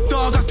mouth.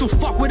 Dog, I still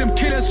fuck with them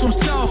killers from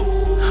south.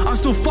 I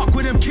still fuck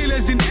with them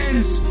killers in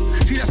ends.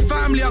 See, that's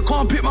family, I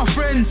can't pick my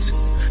friends.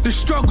 The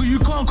struggle you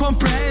can't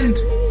comprehend.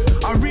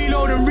 I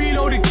reload and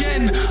reload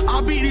again.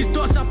 I beat these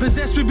dots I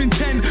possess with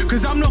intent.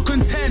 Cause I'm not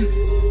content.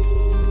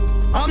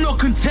 I'm not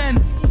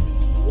content.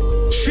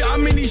 Shit,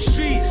 I'm in these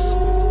streets.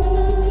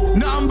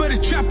 Nothing but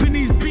a trap in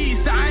these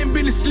beats. I ain't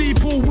been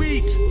asleep all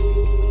week.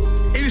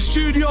 In the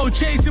studio,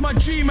 chasing my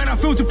dream, and I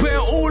feel to put it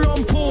all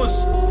on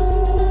pause.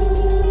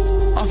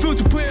 I feel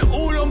to put it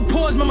all on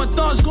pause, man, my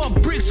dog's got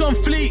bricks on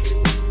fleek.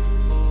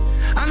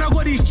 And I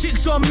got these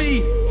chicks on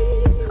me,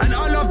 and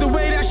I love the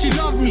way that she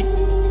loved me.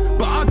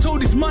 But I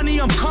told this money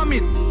I'm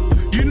coming.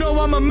 You know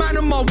I'm a man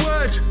of my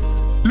word.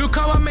 Look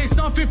how I made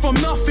something from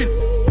nothing.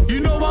 You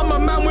know I'm a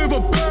man with a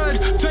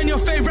bird. Turn your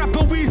favourite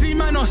rapper Weezy,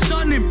 man, I'll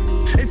son him.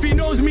 If he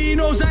knows me, he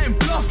knows I ain't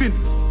bluffing.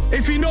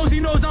 If he knows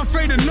I'm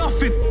afraid of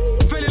nothing.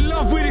 Fell in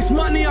love with this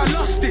money, I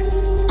lost it.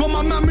 Got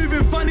my man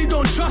moving funny,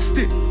 don't trust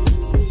it.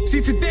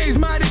 See, today's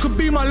mine, it could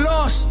be my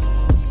last.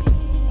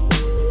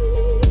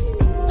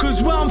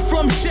 Cause where I'm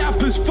from, shit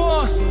happens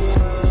fast.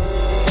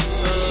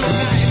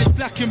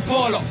 black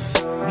Impala.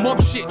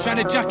 Mob shit,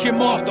 tryna jack him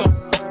after.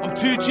 I'm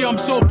 2G, I'm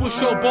so Bush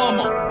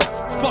Obama.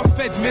 Fuck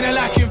feds, men are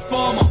like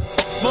Informer.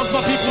 Most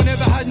my people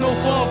never had no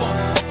father.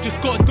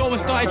 Just got dough and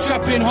started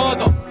trapping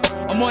harder.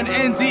 I'm on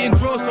ends eating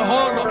Dro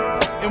Sahara.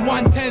 In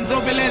 110s,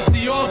 no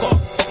Balenciaga.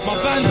 My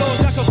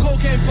bando's like a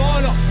cocaine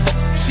parlor.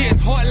 Shit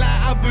is hot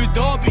like Abu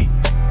Dhabi.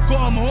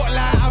 Got 'em hot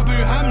like Abu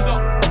Hamza.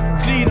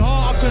 Clean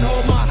heart, I can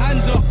hold my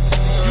hands up.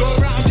 You're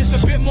right, I'm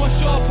just a bit more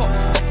sharper.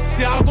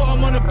 See, I got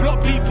 'em on the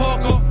block, Pete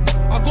Parker.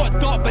 I got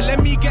dark, but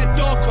let me get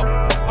darker.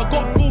 I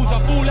got balls, I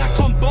ball like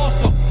I'm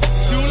Barca.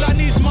 See, all I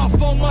need is my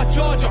phone, my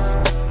charger.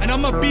 And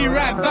I'ma be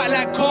right back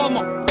like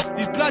karma.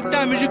 These blood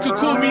damage, you could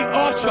call me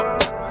Archer.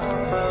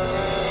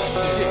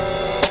 Shit.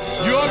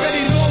 You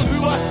already know who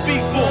I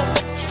speak for.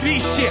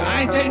 Street shit,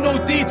 I ain't take no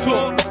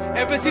detour.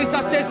 Ever since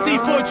I said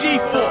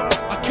C4G4,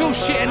 I kill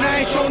shit and I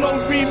ain't show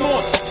no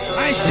remorse.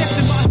 I ain't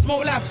stressing, but I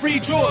smoke like 3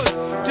 drawers.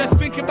 Just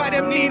thinking about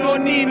them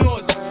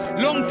Ninos.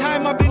 Long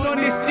time I've been on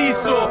this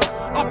seesaw.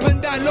 Up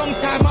and down, long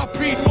time I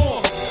prayed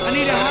more. I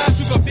need a house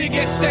with a big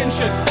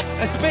extension,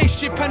 a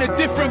spaceship and a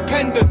different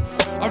pendant.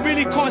 I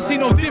really can't see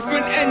no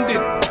different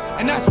ending.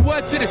 And that's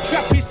word to the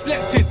trap he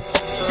slept in.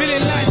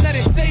 Billing lines, now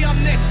they say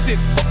I'm next in.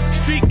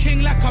 Street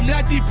king like I'm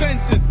Laddie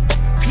Benson.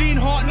 Clean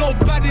heart, no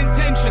bad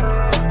intentions.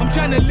 I'm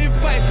trying to live,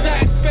 but it's so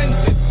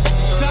expensive.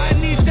 So I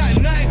need that,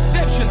 no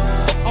exceptions.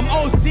 I'm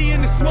OT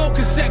in the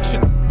smoker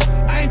section.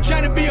 I ain't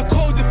trying to be a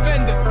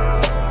co-defendant.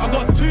 I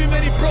got too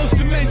many pros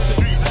to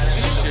mention.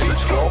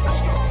 Let's go.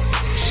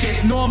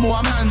 Shit's normal,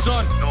 I'm hands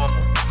on.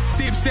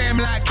 Dip say him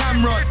like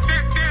Cameron.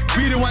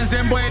 We the ones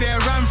them boy there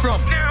ran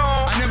from.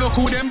 I never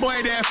call them boy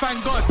there,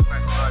 thank God.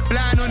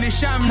 Blind on the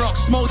shamrock,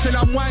 smoke till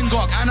I'm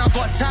Wangok. And I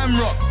got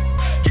Tamrock.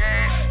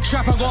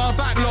 Trap, I got a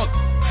backlog.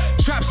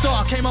 Trap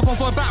star came up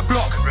off a back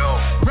block.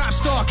 Rap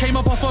star came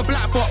up off a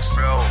black box.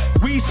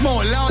 We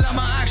smoke loud at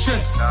my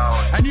actions.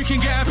 And you can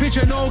get a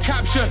picture, no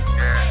caption.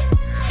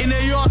 In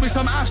the yard with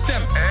some ass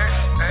them.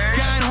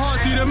 Going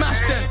hard, do the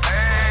maths then.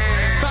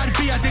 Bad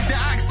B, I dig the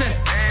accent.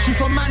 She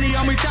from Manny,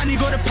 I'm with Danny,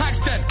 got the packs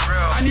then.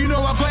 And you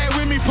know I got it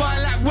with me, but I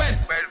like when.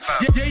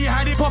 Yeah, you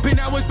had it popping,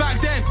 that was back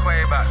then.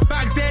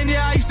 Back then,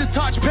 yeah, I used to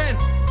touch pen.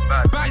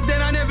 Back then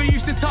I never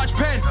used to touch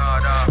pen.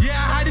 Yeah,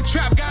 I had a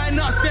trap going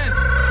nuts then.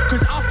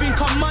 Cause I think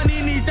I'm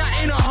money, need that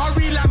in a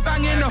hurry. Like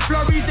banging a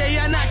flurry, day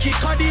and that kid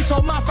Cuddy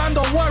told my fam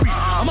don't worry.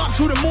 I'm up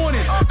till the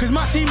morning, cause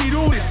my team need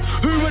all this.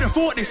 Who would've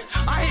thought this?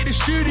 I hit the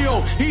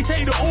studio, he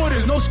take the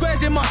orders. No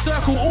squares in my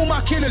circle, all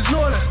my killers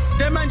lawless.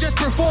 Them man just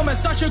performance,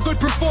 such a good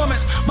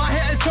performance. My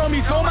haters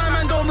told my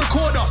man don't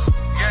record us.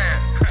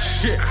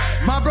 Shit,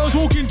 my bros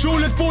walking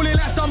jewelers, balling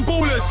like some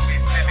ballers.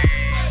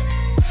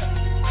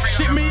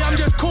 Shit me, I'm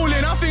just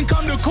cooling. I think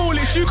I'm the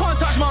coolest. You can't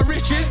touch my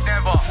riches.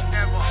 Never.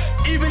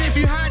 Even if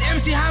you had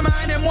MC Hammer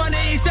and them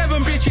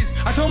 187 bitches.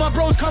 I told my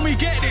bros, can we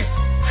get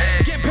this?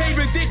 Get paid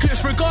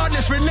ridiculous,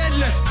 regardless,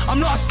 relentless. I'm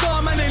not a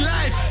star, man, they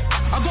lied.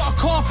 I got a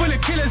car full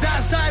of killers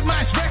outside, man,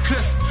 it's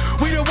reckless.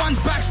 We the ones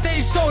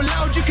backstage so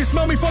loud, you can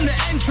smell me from the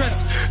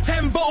entrance.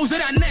 10 bottles of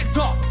that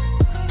nectar.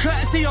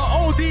 Courtesy of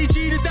ODG,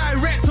 the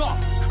director.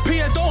 P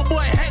a dope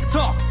boy,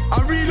 Hector. I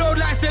reload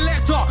like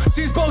selector,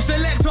 since both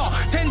selector.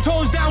 10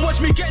 toes down,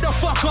 watch me get the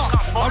fuck up.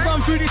 I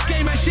run through this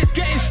game and shit's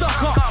getting stuck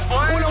up.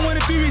 All I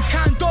wanna do is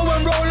can dough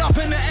and roll up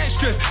in the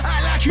extras.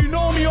 Act like you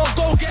know me or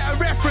go get a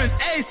reference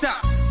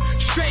ASAP.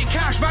 Straight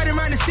cash, riding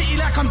around the city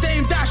like I'm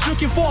Dame Dash.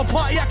 Looking for a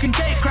party I can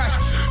date crash.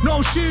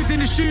 No shoes in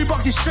the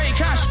shoebox, it's straight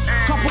cash.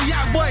 Couple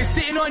yak boys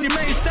sitting on your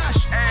main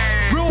stash.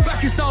 Real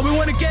back in style, we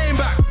want a game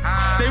back.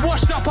 They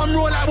washed up, I'm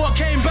raw like what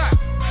came back.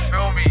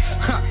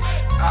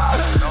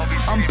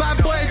 I'm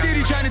bad boy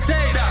Diddy trying to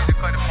take that.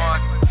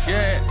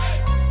 Yeah.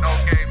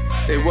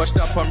 They washed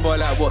up on boy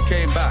like what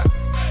came back.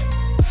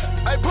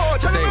 Hey bro,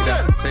 tell Take him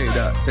that, again. take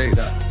that, take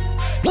that.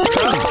 Oh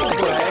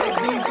boy,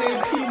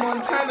 DJ P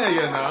Montana,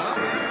 you know.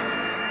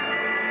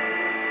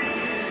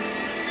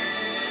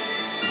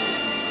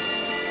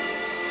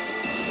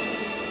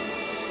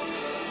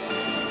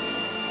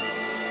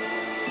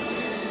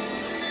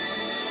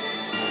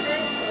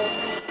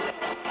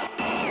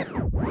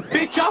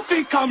 Bitch, I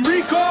think I'm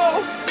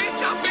Rico.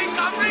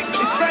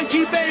 It's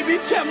Frankie, baby,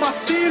 check my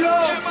stilo.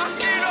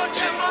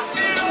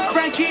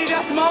 Frankie,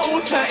 that's my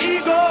alter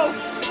ego.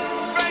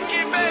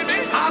 Frankie,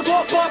 baby. I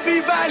got Bobby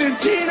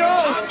Valentino.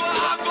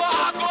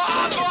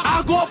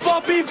 I got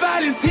Bobby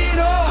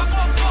Valentino.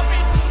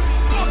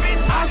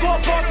 I got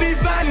Bobby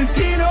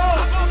Valentino.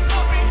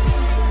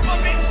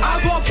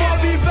 I got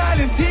Bobby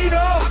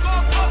Valentino.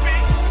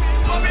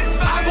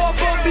 I got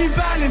Bobby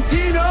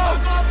Valentino.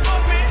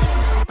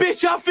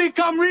 Bitch, I think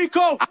I'm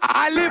Rico.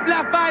 I live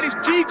life by this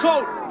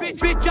G-code.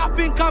 Bitch, I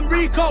think I'm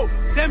Rico.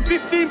 Them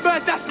 15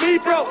 birds, that's me,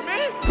 bro.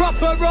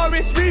 Proper raw,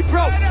 it's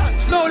repro.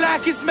 Snow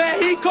like it's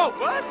Mexico.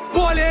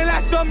 Ballin'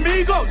 like some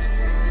Migos.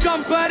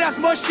 Jumper, that's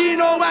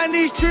Moschino. And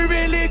these true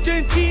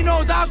religion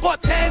chinos. I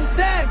got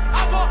 10-10.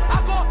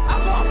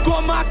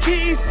 Got my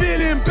keys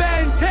feeling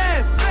Ben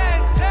 10.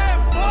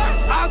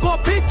 I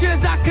got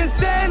pictures, I can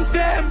send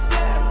them.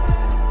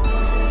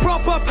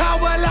 Proper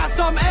power like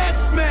some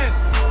X-Men.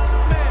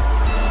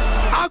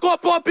 I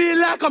got Bobby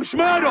like I'm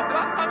Schmurder.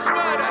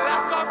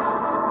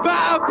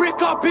 Better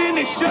brick up in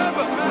this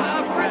sherbet.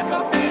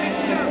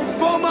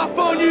 For my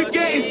phone, you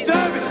getting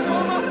service.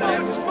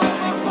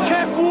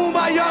 Careful,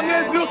 my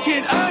youngins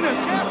looking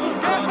earnest.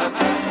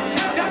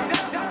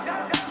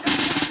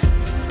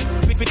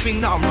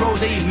 Think that I'm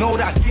rose, you know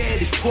that I get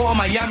it, it's poor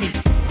Miami.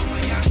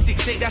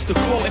 6'8", that's the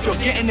quote. If you're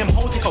getting them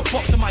hold, take a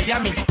box in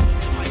Miami.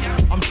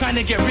 I'm trying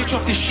to get rich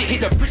off this shit,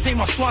 hit the bricks, take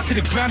my squad to the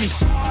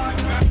Grammys.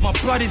 My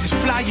brothers is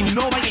flying, you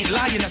know I ain't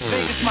lying, that's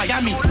Vegas,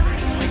 Miami.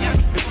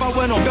 If I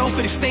weren't on bail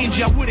for this stage,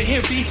 I wouldn't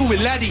hear beefing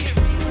with Laddie.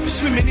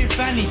 Swimming in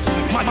Fanny,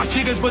 my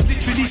jiggers was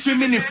literally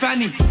swimming in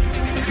Fanny.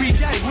 Free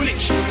Jai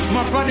Woolwich,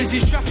 my brothers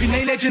is trapping,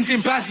 they legends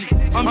in Bazzi.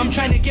 I'm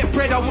trying to get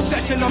bread, I will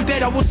search till I'm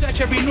dead, I will search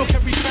every nook,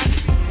 every cranny.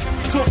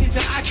 Talking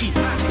to Aki,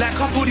 like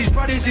couple these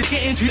brothers is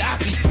getting too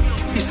happy.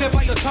 You said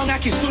by your tongue,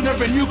 Aki sooner,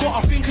 and you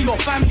gotta think of your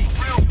family.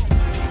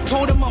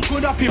 Told them I'm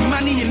good up in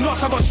Manny, in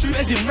Lots I got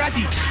shooters in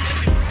Raddy.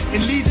 In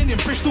Leeds and in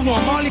Bristol,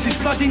 on Marley's in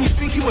blood, and you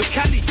think it was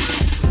Cali.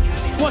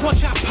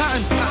 Watch out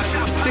pattern,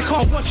 they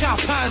can't watch out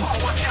pattern.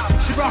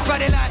 She brought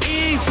Friday like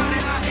Eve,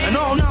 and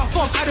oh now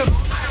fuck Adam.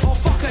 Oh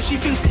fuck her, she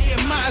thinks that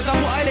it matters. I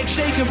got her leg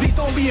shaking, please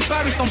don't be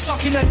embarrassed. I'm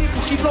sucking her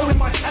nipple, she blowing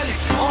my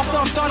chalice. After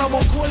I'm done, I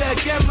won't call her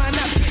again, man,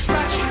 that bitch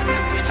ratchet.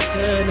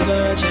 Could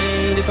never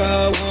change if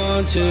I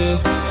want to.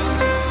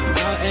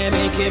 Out and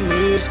making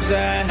moves cause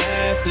I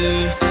have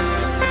to.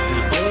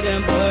 All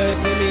them boys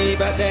with me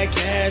about that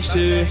cash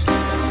too.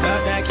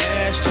 About that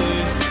cash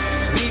too.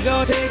 We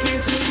gon' take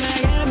it to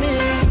Miami.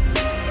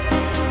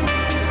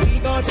 We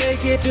gon'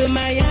 take it to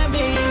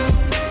Miami.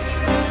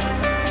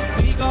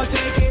 We gon'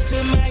 take it to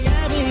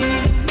Miami.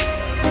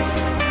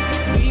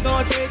 We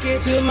gon' take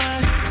it to my.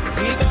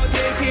 We gon'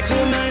 take it to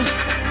my.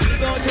 We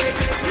gon'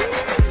 take it.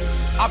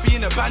 I'll be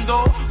in a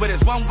bando where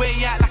there's one way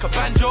out like a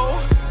banjo.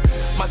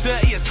 My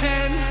dirty a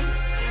 10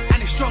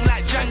 and it's strong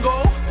like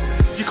Django.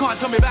 You can't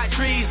tell me about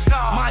trees.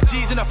 My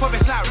G's in the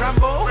forest like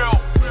Rambo.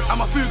 And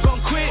my food gone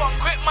quick,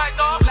 my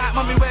dog. Like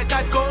mommy, where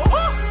dad go?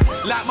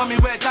 Like mommy,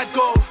 where dad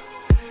go?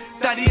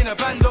 Daddy in a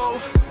bando,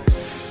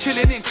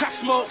 chilling in crack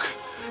smoke.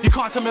 You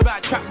can't tell me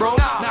about trap, bro.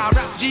 Now I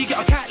rap G, get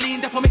a cat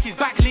lean, therefore make his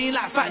back lean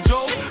like Fat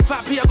Joe.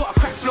 Fat P, I got a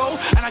crack flow,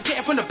 and I get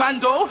it from the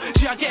bando.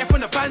 G, I get it from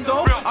the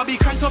bando. I'll be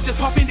cranked up, just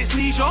popping this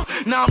leisure.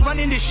 Now I'm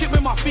running this shit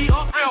with my feet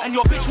up. And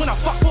your bitch wanna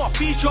fuck for a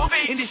feature.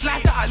 In this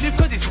life that I live,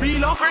 cause it's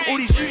real up. All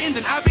these shootings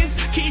and habits,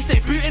 kitty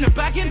stay booting and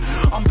bagging.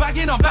 I'm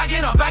bagging.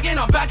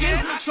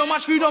 So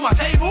much food on my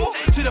table,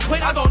 to the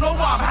point I don't know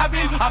what I'm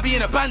having. I'll be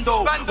in a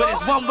bando, where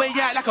there's one way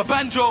out like a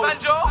banjo.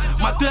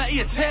 My dirty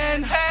a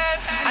 10,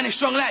 and it's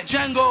strong like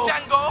Django.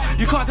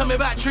 You can't tell me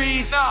about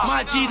trees.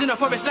 My G's in the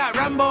forest like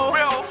Rambo.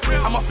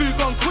 And my food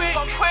gone quick.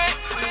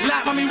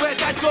 Like mommy, where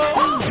dad go?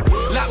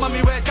 Like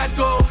mommy, where dad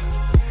go?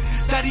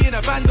 Daddy in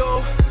a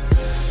bando,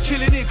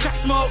 chilling in crack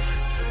smoke.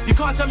 You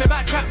can't tell me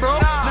about trap, bro.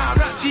 Now I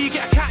rap G,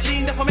 get a cat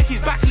lean, therefore make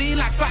his back lean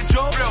like Fat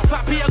Joe.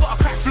 Fat P, I got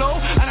a crack flow,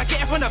 and I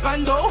get it from the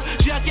bando.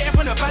 G, I get it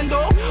from the bando.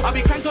 I'll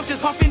be cranked up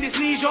just puffing this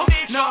leisure.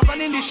 Now I'm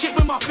running this shit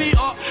with my feet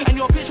up, and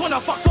your bitch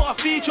wanna fuck for a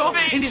feature.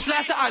 In this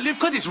life that I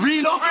live, cause it's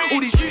real up. All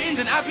these shootings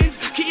and happens,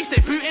 kitties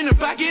stay booting and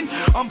bagging.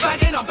 I'm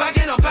bagging.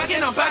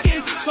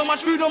 So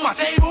much food on my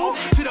table,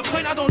 to the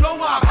point I don't know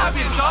what I'm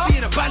having. I'll be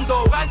in a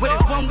bando, where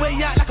there's one way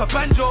out like a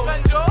banjo.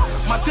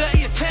 My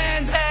dirty a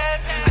 10,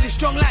 and it's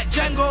strong like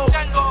Django.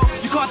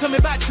 You can't tell me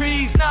about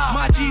trees.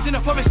 My G's in the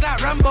forest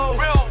like Rambo.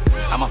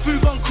 And my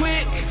food gone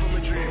quick,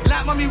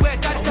 like mommy, where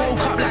dad go? I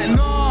woke up like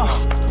nah.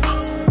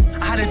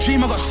 I had a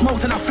dream, I got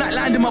smoked and I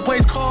flatlined in my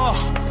boy's car.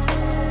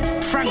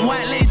 Frank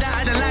White laid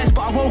out of the lights,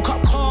 but I woke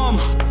up calm.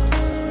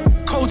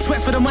 Cold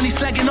sweats for the money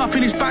slagging up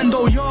in his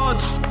bando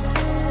yard.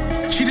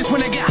 She just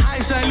wanna get high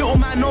so a little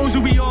man knows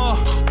who we are.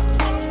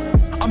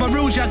 I'm a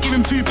real G, I give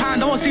him £2,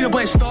 I won't see the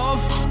boy starve.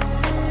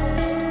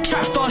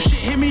 Trap star shit,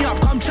 hit me up,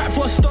 come trap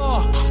for a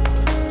star.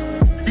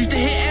 Used to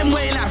hit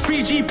M-way like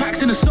 3G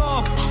packs in the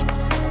Saab.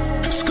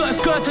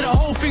 Skirt to the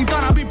whole thing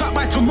done, I'll be back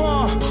by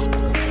tomorrow.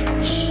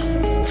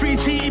 Free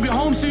T, be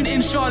home soon,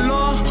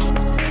 inshallah.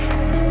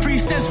 3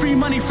 cents, free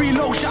money, free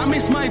low shit, I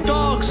miss my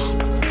dogs.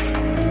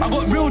 I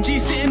got real G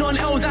sitting on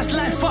L's, that's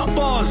like fuck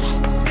bars.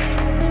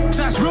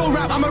 So that's real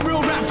rap, I'm a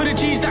real rap for the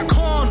G's that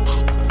can't.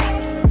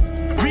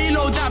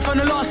 Reload that from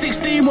the last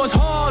 16 was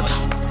hard.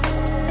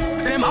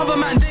 Them other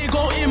man, they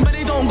go in, but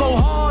they don't go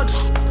hard.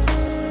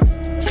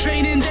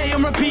 Training day,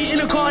 I'm repeating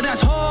the car,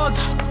 that's hard.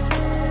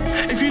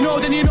 If you know,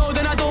 then you know,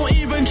 then I don't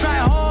even try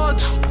hard.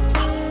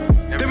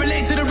 They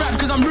relate to the rap,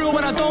 cause I'm real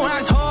when I don't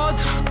act hard.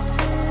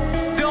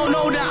 They don't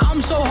know that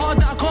I'm so hard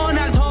that I can't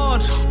act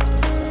hard.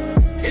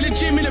 In the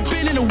gym, in the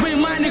bin, in the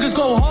wing, my niggas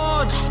go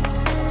hard.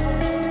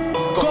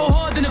 Go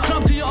hard in the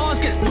club till your ass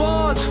gets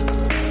bored.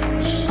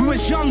 We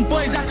was young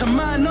boys, had to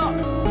man up.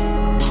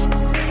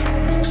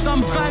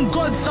 Some fan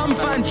God, some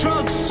fan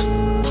drugs.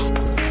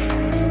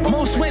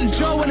 Most went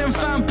Joe and them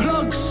fan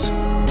plugs.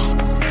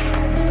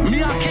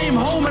 Me, I I came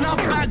home and I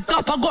bagged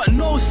up. I got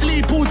no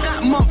sleep all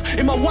that month.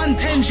 In my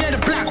 110s, yeah,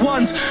 the black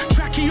ones.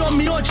 Tracky on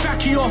me or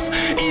tracky off.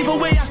 Either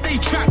way, I stay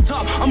trapped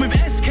up. I'm with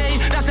SK,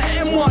 that's an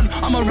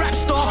M1. I'm a rap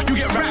star, you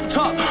get wrapped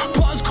up.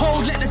 Potter's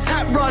cold, let the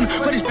tap run.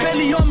 Got his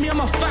belly on me, I'm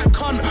a fat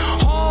cunt.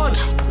 Hard.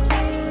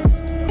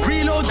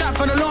 Reload that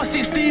for the last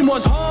 16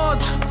 was hard.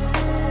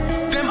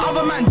 Them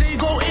other man, they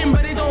go in,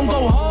 but they don't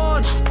go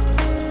hard.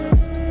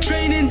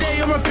 Training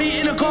day, I'm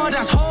repeating a car,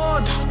 that's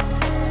hard.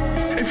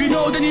 If you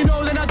know, then you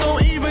know, then I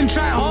don't even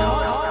try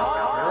hard.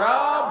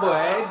 Raw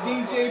boy,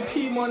 DJ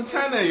P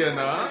Montana, you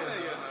know.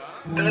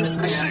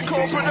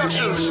 Sitcom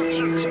Productions.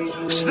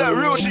 It's that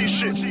real G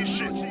shit.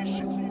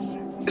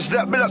 It's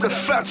that bit like the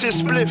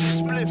fattest spliff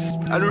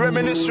and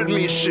reminisce with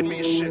me shit.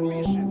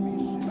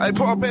 I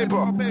put a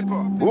paper.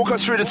 Walk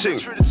us through the thing.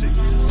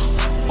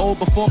 All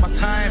before my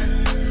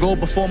time, roll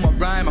before my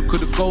rhyme. I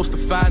could've ghosted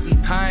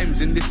 1,000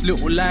 times in this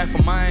little life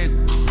of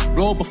mine.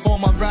 Roll before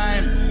my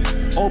rhyme,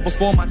 all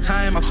before my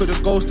time. I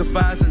could've ghosted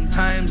 1,000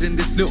 times in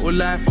this little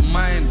life of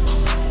mine.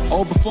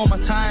 All before my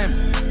time,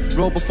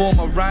 roll before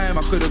my rhyme.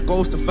 I could've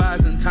ghosted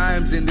 1,000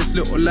 times in this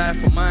little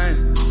life of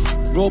mine.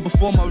 Roll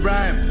before my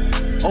rhyme,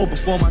 all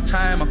before my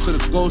time. I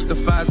could've ghosted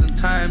 1,000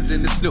 times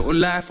in this little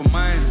life of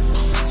mine.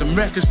 Some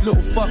reckless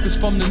little fuckers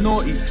from the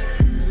noughties,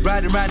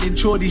 riding round in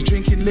chordies,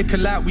 drinking liquor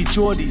like we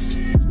Geordies.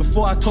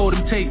 Before I told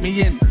him take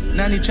me in,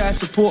 Nanny tried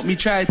to support me,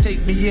 tried to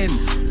take me in.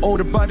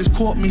 Older brothers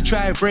caught me,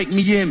 tried to break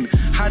me in.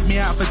 Had me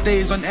out for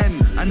days on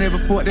end, I never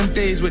thought them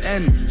days would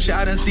end. Shit,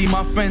 I didn't see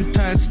my friends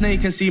turn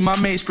snake and see my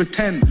mates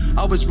pretend.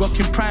 I was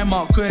rocking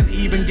Primark, couldn't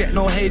even get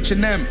no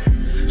H&M.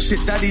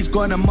 Shit, daddy's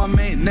gone and mum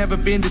ain't never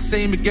been the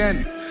same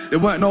again. There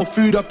weren't no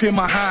food up in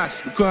my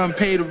house, we couldn't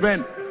pay the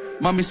rent.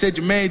 Mummy said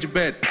you made your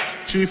bed,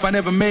 truth I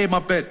never made my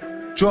bed.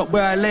 Dropped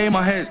where I lay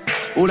my head,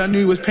 all I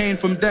knew was pain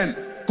from then.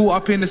 Caught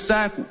up in the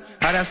cycle,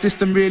 how that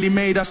system really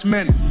made us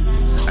men.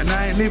 And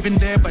I ain't living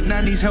there, but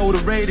Nanny's held a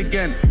raid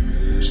again.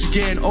 She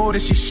getting older,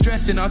 she's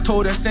stressing. I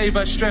told her save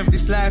her strength.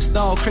 This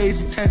lifestyle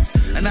crazy tense,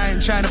 and I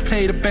ain't trying to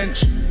play the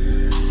bench.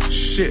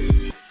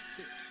 Shit.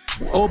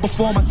 All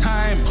before my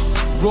time,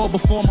 roll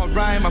before my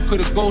rhyme. I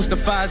could've ghosted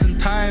 1,000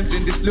 times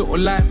in this little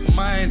life of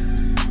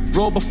mine.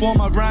 Roll before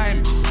my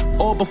rhyme,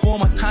 all before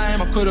my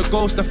time. I could've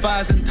ghosted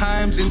 1,000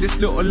 times in this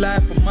little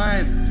life of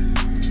mine.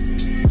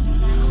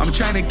 I'm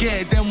trying to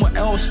get it, then what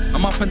else?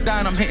 I'm up and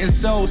down, I'm hitting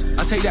cells.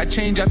 I take that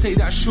change, I take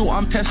that short,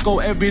 I'm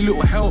Tesco, every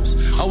little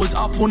helps. I was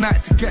up all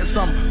night to get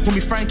some, call me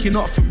Frankie,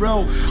 not for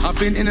real. I've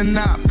been in and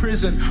out of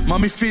prison,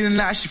 mummy feeling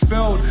like she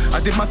failed.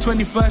 I did my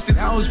 21st in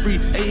Aylesbury,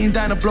 18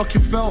 down the block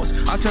in Phelps.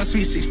 I turned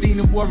sweet 16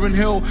 in Warren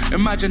Hill,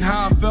 imagine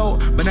how I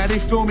felt. But now they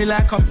feel me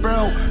like I'm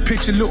Brel.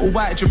 Picture little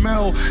white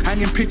Jamel,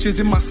 hanging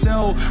pictures in my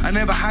cell. I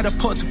never had a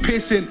pot to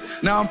piss in,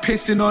 now I'm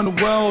pissing on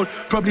the world.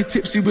 Probably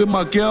tipsy with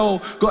my girl,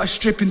 got a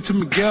strip into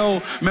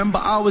Miguel.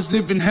 Remember I was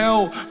living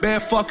hell, bare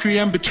fuckery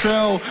and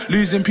betrayal.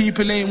 Losing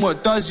people ain't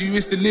what does you,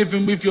 it's the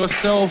living with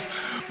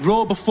yourself.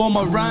 Roll before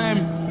my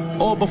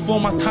rhyme, all before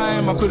my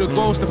time. I could've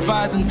ghosted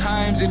 1,000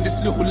 times in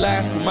this little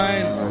life of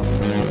mine.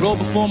 Roll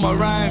before my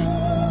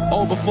rhyme,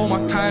 all before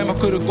my time. I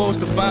could've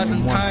ghosted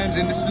 1,000 times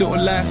in this little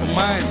life of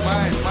mine.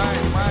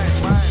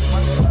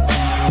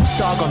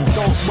 Dog, I'm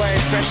dope, way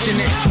fresh in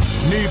it.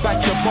 New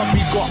batch of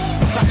Bobby got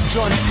Fat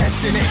John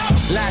testing it.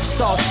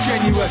 Lifestyle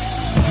strenuous,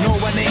 no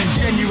one ain't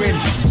genuine.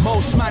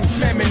 Most man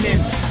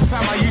feminine.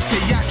 Fam, I used to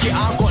yak it,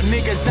 I got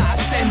niggas that I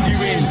send you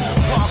in.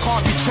 But I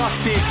can't be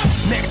trusted,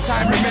 next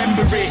time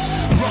remember it.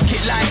 Rock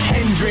it like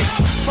Hendrix.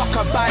 Fuck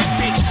a bad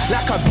bitch,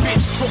 like a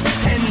bitch took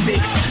 10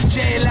 dicks.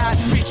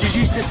 Jail-ass bitches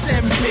used to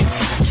send pics.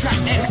 Track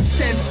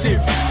extensive,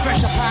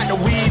 fresh up out the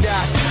weed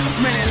ass.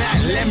 Smelling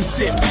like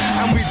Lemsip.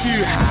 And we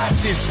do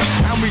houses,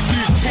 and we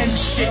do tent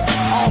shit.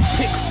 I'll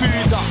pick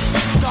food up,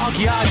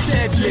 doggy I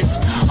deadlift.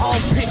 I'll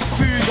pick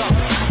food up,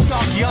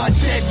 doggy I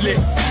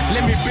deadlift.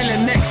 Let me build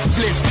a next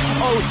spliff.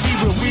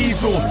 OT with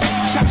Weasel,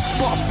 trap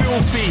spot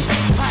filthy.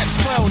 Pipes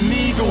fell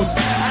needles,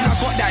 and I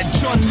got that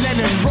John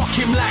Lennon rock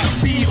him like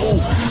Beatle.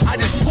 I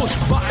just push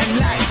button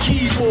like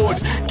keyboard.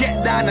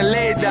 Get down and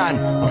lay down,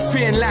 I'm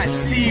feeling like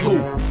Seagull.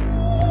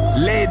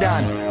 Lay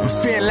down, I'm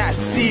feeling like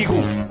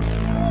Seagull.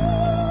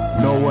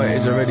 Know what it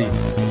is already,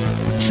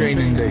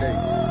 training day.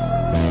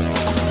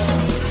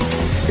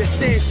 They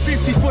say it's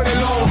 50 for the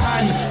low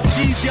hand.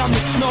 Jeezy, I'm the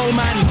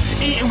snowman.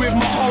 Eating with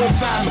my whole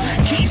fam.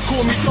 Kitties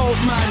call me dope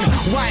man.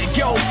 White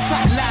girl,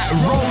 fat like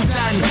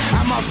Roseanne.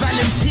 And my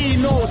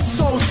Valentino,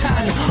 so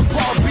tan. But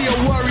I'll be a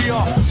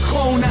warrior.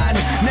 Conan,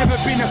 never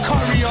been a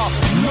courier.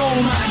 No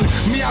man,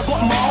 me, I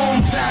got my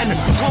own plan.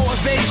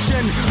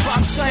 Cultivation,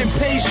 but I'm so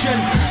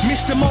impatient.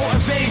 Mr.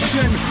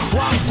 Motivation.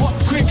 One got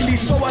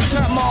quickly, so I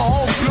turned my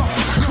whole block.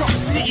 Crop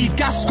City,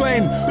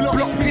 Gascoigne,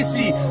 block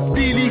pissy.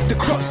 D-leaf, the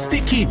crop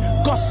sticky.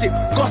 Gossip,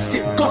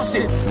 gossip,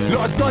 gossip.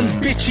 Lot of duns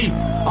bitchy.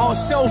 I'll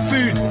sell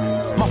food,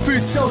 my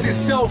food sells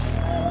itself.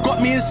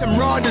 Got me in some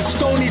Radas,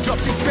 Stony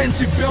drops,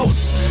 expensive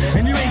belts.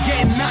 And you ain't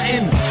getting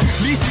nothing,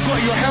 at least you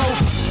got your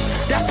health.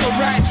 That's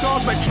alright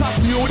dog, but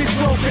trust me, all this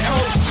wealth it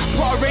helps.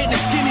 But I ain't the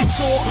skinny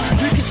sort,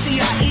 you can see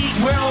I eat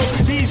well.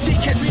 These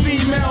dickheads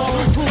female,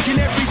 talking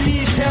every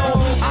detail.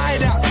 I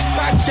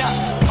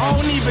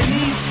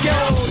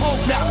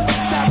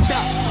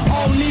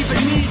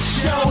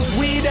shells,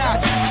 weed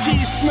ass,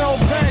 cheese smell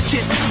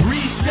purchase,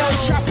 resell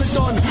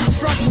Trapadon,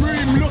 front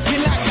room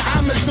looking like the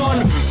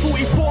Amazon,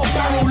 44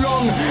 barrel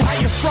long, at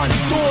your front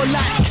door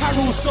like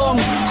Carol song,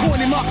 call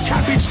him up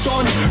cabbage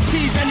don,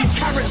 peas and his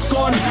carrots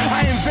gone,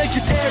 I am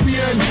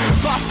vegetarian,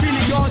 but I feel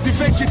it yard with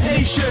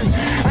vegetation,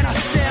 and I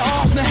set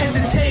off no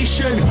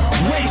hesitation,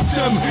 waste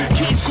them,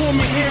 kids call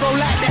me hero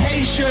like the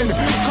Haitian,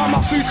 cause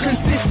my food's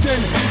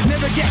consistent,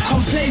 never get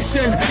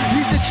complacent,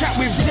 use the track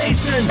with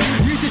Jason,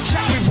 use the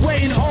track with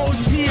Wayne,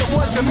 OD, it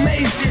was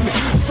amazing,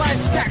 5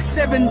 stacks,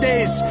 7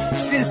 days,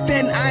 since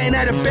then I ain't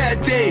had a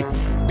better day,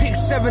 pick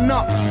 7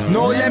 up,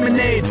 no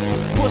lemonade,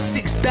 put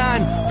 6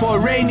 down for a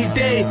rainy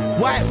day,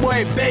 white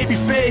boy, baby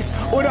face,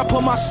 all up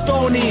on my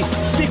stony,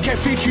 dickhead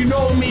think you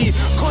know me,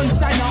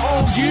 consign I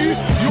owe you,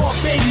 you're a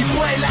baby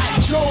boy like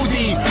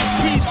Jody,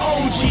 please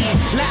OG,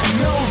 like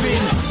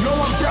Melvin, no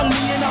one brung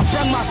me in, I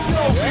brung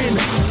myself in,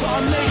 but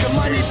I'm making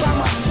money by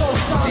myself,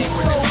 so I'm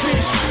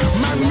selfish,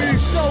 man move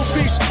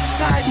selfish,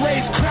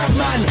 sideways crab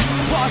man,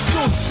 but I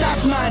still stab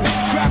man,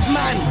 grab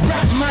man,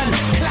 rap man,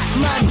 clap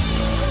man,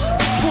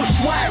 push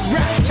white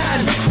rap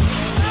tan,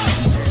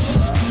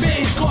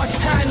 beige got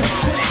tan,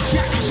 call it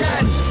Jack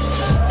Chan.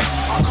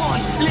 I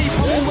can't sleep,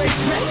 I'm always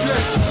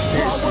restless,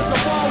 but I was a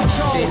wild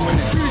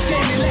child. Schools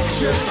gave me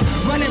lectures,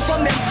 running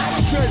from them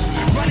Astras,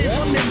 running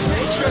from them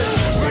Vectras,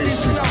 running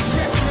through that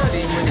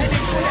breathless,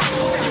 heading for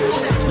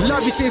that.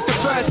 Love you since the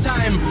 3rd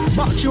time,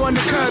 bucked you on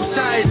the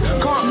curbside,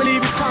 can't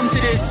believe it's come to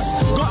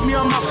this, got me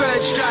on my 3rd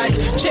strike,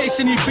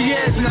 chasing you for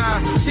years now,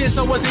 since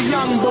I was a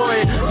young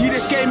boy, you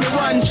just gave me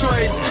one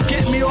choice,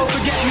 get me or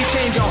forget me,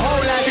 change your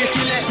whole life if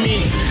you let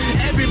me,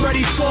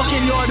 everybody's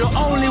talking, you're the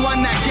only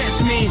one that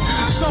gets me,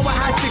 so I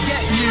had to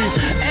get you,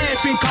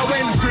 everything I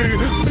went through,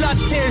 blood,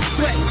 tears,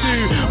 sweat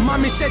too,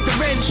 mommy said the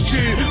rent's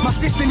due, my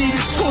sister needed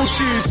school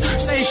shoes,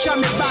 so you shut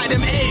me back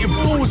them 8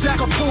 balls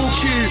like a pool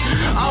cue,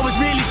 I was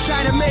really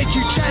trying to make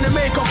you, trying to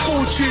make a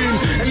fortune,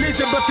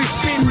 Elizabeth it's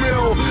been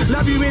real,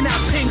 love you in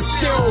that pink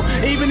still,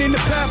 even in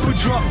the purple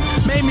drop,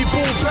 made me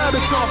ball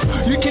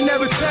Berbatov, you can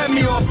never turn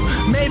me off,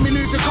 made me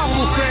lose a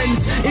couple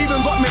friends,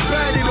 even got me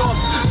birded off,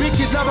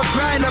 bitches love a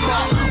grind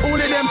about, all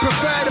of them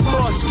prefer the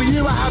boss, for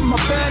you I had my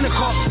burner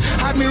cops,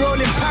 had me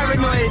rolling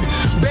paranoid,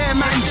 bear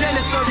man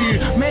jealous of you,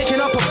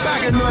 making up a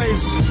bag of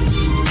noise.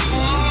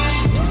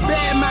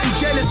 Bear man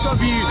jealous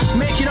of you,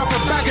 making up a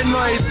bag of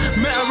noise.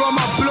 Met her on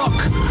my block,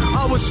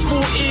 I was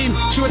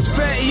 14, she was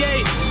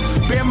 38.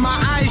 But in my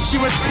eyes she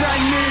was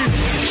brand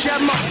new. She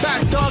had my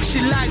back dog,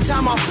 she liked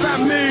how my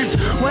fam moved.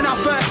 When I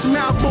first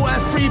met her, bought her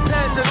 3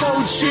 pairs of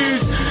gold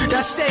shoes.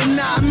 That same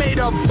night I made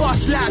her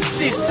bust like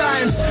 6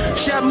 times.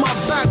 She had my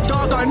back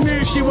dog, I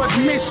knew she was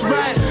Miss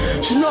Right.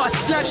 She's not a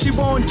slut, she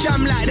won't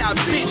jam like that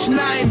bitch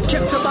 9.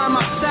 Kept her by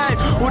my side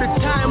all the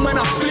time when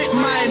I flipped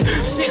mine.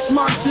 6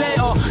 months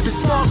later, the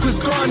spark was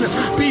gone.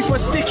 Beef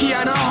was sticky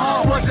and her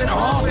heart wasn't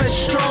half as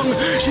strong.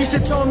 She used to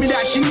tell me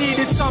that she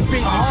needed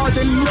something hard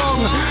and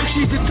long. She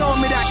used to tell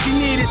me that she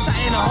needed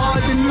something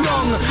hard and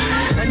long.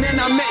 And then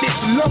I met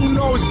this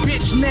long-nosed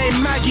bitch named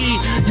Maggie.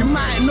 You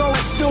might know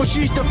her still,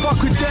 she used to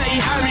fuck with Dirty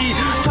Harry.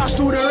 Touched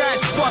all the right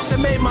spots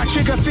and made my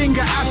trigger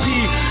finger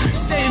happy.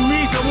 Same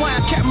reason why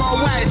I kept my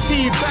white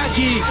tee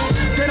baggy.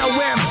 Then I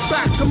went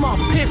back to my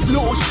piff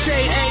little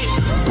Shay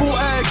 8. Bought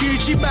her a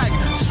Gucci bag,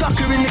 stuck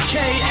her in the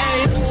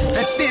K8.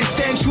 And since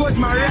then she was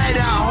my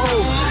ride-out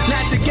hoe.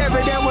 Like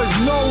together there was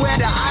nowhere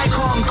that I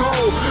can't go.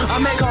 I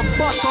make her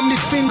bust from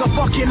this finger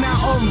fucking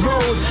out on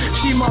road.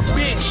 She my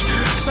bitch,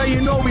 so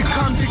you know we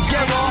come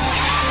together.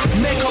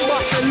 Make her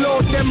bust a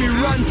load, then we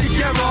run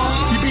together.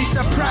 You be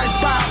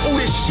surprised by all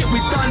this shit we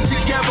done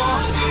together.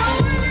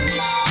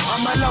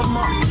 I'ma love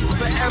my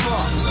forever.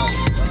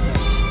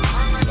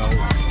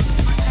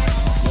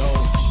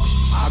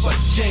 I got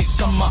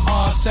jakes on my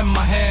ass and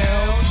my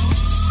heels.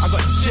 I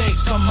got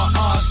jakes on my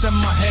ass and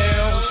my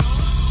heels.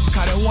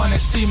 Kinda wanna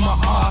see my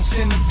ass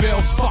in the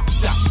veil, fuck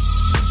that.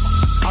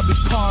 I'll be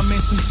palming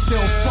some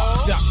still,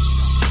 fuck that.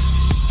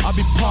 I'll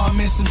be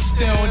palming some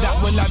still,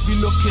 that will have you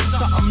looking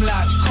something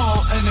like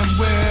Carlton and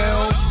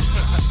Will.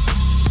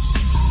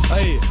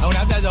 Hey, I wanna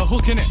have that as a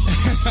hook in it.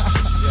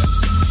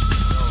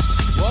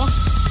 What?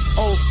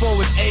 04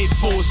 was 8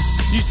 balls.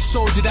 Used to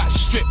soldier that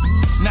strip.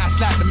 Now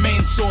it's like the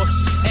main source.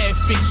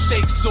 Everything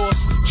steak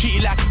sauce.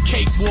 Treated like a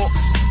cakewalk.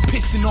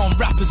 Pissing on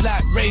rappers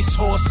like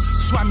racehorse.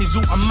 Swammy's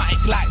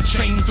automatic like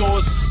train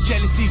doors.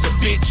 Jealousy's a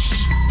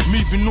bitch.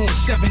 Moving all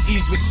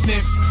 70s with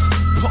sniff.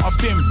 But I've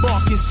been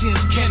barking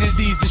since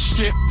Kennedy's the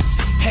strip.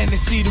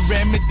 Hennessy the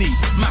remedy.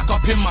 Mac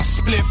up in my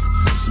spliff.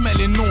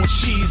 Smelling all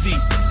cheesy.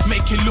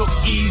 Make it look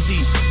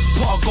easy.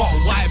 But I got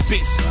white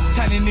bits.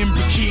 Tanning in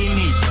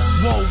bikini.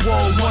 Whoa,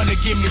 whoa, wanna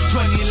give me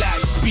 20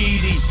 like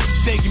Speedy.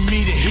 They give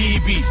me the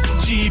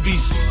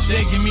heebie-jeebies.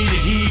 They give me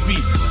the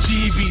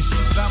heebie-jeebies.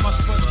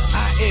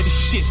 I hear the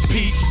shit's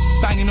peak.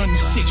 Banging on the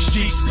 6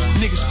 G's.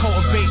 Niggas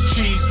cultivate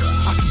trees.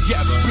 I can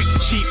get a brick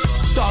cheap.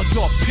 Dog,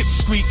 you're a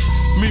pipsqueak.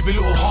 Move a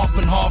little half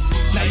and half.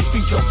 Now you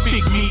think you're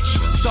big meech.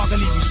 Dog, I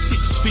leave you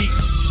 6 feet.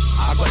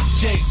 I got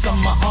jakes on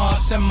my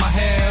ass and my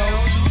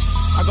heels.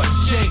 I got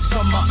jakes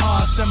on my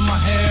ass and my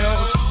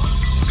heels.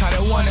 I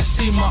don't wanna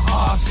see my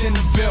ass in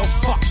the veil,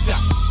 fuck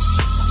that.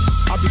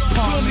 I'll be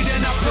palming me, then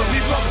I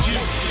probably robbed you.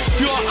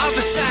 If you're on the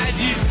other side,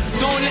 you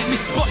don't let me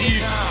spot you.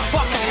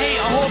 Fuck, I hate,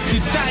 I hope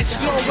you die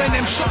slow when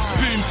them shots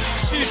boom.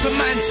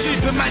 Superman,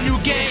 Superman, you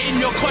get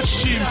in your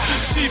costume.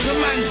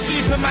 Superman,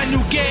 Superman,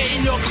 you get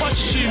in your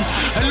costume.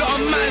 A lot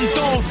of man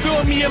don't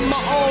feel me in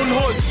my own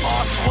hood.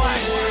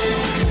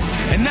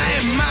 And I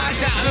ain't mad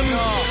at them,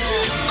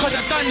 cause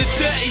I done the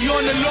dirty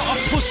on a lot of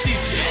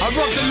pussies. I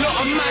robbed a lot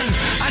of man,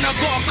 and I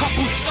got a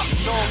couple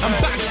sucked. And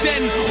back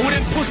then, all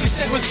them pussies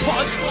said was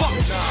Potter's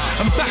fucked.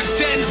 And back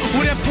then,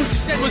 all them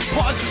pussies said was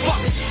Potter's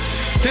fucked.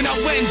 Then I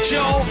went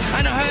jail,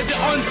 and I heard it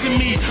onto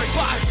me.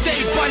 But I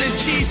stayed bunning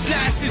cheese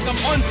slices, I'm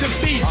onto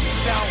beef.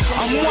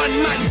 I'm one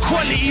man,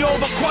 quality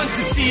over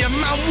quantity. A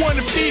man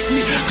wanna beef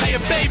me, cause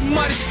your baby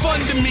mother's fond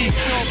of me.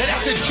 Now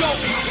that's a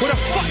joke, what the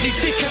fuck these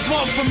dickheads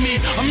want from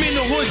me? I'm in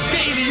the hood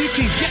daily, you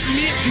can get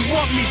me if you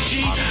want me,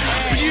 G.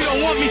 But you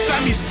don't want me,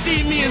 fam, you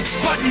see me and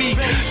spot me.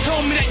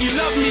 Told me that you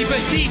love me,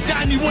 but deep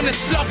down you wanna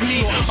slug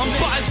me. I'm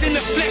butters in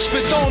the flesh,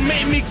 but don't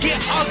make me get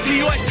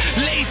ugly. Or it's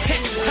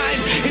latex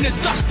time in the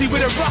dusty with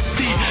a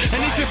rusty.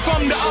 And if you're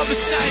from the other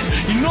side,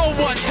 you know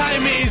what time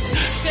it is.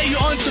 Say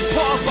you're on to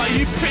Potter, but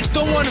you pricks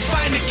don't wanna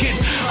find a kid.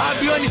 I'll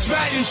be on this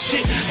riding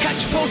shit,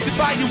 catch you posted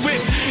by your whip.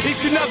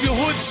 If you love your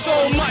hood so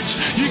much,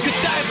 you could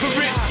die for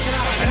it.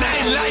 And I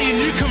ain't lying,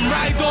 you can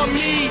ride on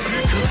me,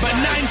 but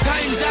 9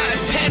 times out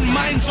of 10,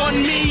 mine's on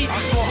me.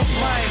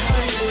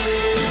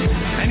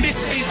 And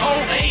this ain't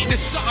 08, there's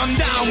something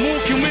that I'm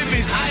walking with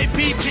is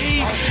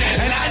IPP.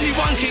 And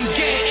anyone can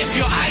get it if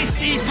you're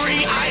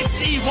IC3,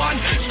 IC1.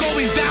 It's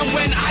going down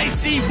when I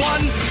see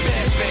one.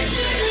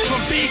 From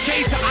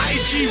BK to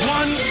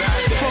IG1.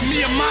 From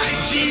me and my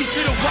G to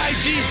the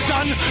YG's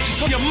done. She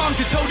told your mum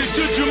to tell the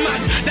juju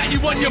man that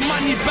you want your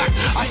money back.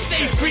 I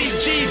say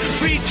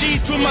 3G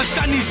to my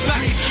Danny's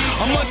back.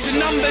 I'm onto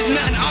numbers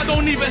now and I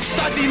don't even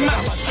study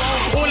maths.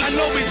 All I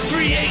know is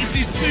 3 8s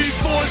is 2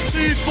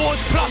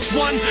 4s plus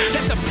 1.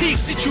 That's a peak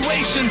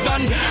situation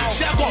done.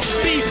 See, I got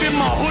beef in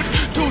my hood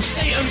till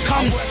Satan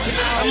comes.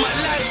 And my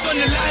life's on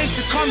the line,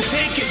 so come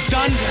take it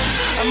done.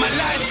 And my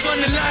life's on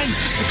the line,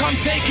 so come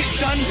take it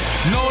done.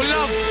 No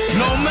love,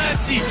 no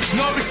mercy,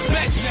 no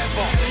respect.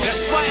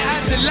 That's why I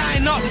had to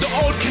line up the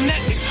old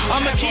connect.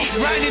 I'ma keep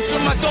riding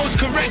till my dough's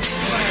correct.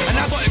 And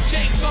I got a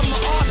Jakes on my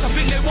ass, I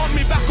think they want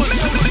me back on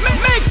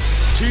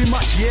Too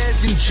much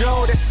years in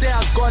jail, they say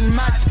I've gone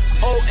mad.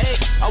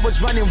 08, I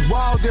was running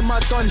wild in my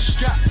Don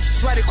strap.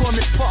 That's why they call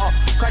me Potter,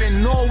 cause they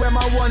know where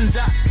my one's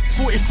at.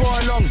 44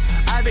 long,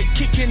 I have it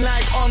kicking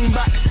like on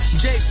back.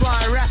 Jakes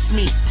wanna harass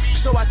me,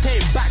 so I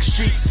take back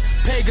streets.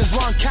 Pagans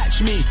won't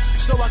catch me,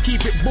 so I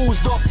keep it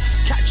bullsed off.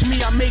 Catch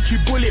me, I make you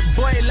bullet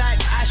boy like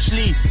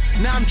Ashley.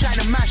 Now I'm trying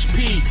to mash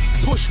P,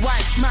 push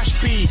white, smash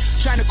P.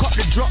 Trying to cop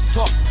the drop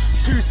top.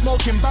 2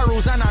 smoking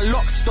barrels and I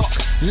lock stock.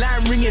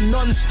 Line ringing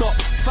non-stop,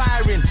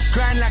 firing.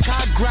 Grind like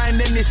I grind,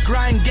 then this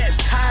grind gets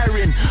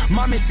tiring.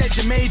 Mommy said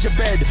you made your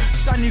bed,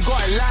 son you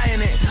gotta lie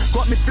in it.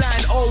 Got me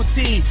flying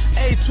OT,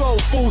 A12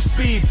 full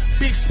speed.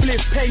 Big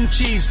split, pen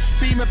cheese,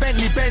 Beamer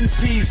Bentley Benz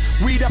P's.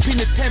 Weed up in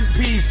the 10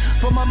 P's.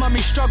 For my mummy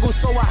struggle,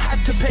 so I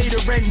had to pay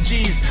the rent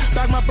G's.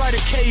 Bag my brother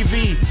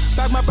KV,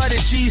 bag my brother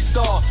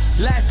G-Star.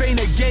 Life ain't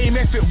a game,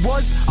 if it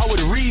was, I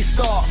would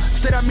restart.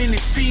 Instead I'm in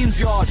this fiend's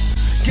yard.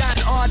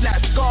 Getting hard like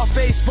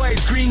Scarface for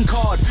his green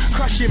card.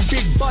 Crushing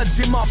big buds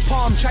in my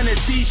palm, trying to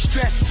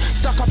de-stress.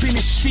 Stuck up in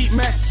this street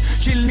mess,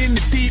 chilling in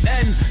the deep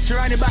end.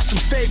 Surrounded by some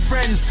fake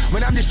friends,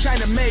 when I'm just trying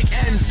to make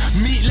ends.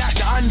 Meet like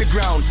the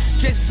underground,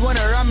 just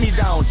wanna run me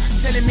down.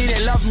 Telling me they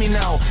love me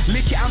now,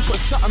 lick it and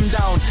put something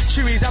down.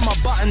 Cherries and my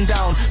button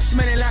down,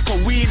 smelling like a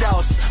weed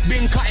house.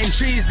 Been cutting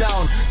trees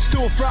down,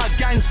 still for a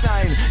gang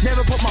sign.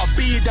 Never put my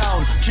B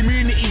down,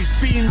 communities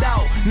fiend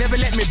out. Never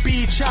let me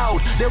be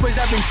child, they was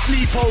having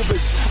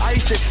sleepovers. I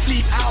used to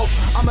sleep out,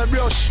 I'm a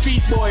real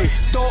street boy.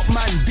 Dope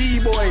man,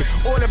 D-boy,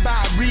 all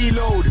about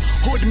reload.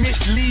 Hood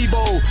Miss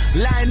Lebo,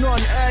 line on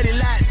early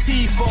like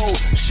T4.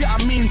 Shit I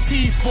mean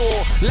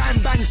T4, line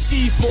bang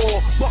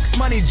C4. Box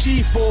money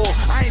G4,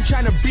 I ain't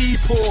trying to be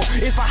poor.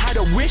 If I had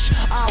a wish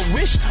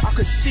I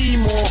could see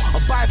more.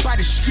 Abide by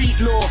the street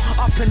law,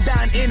 up and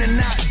down, in and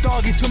out,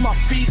 doggy till my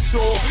feet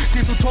sore.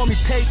 This will told me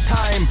take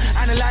time,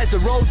 analyze the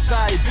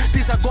roadside.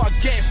 This I gotta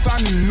get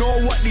fam, you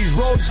know what these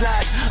roads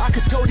like. I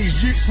could tell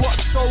these youths what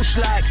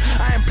social like.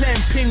 I ain't playing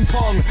ping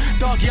pong,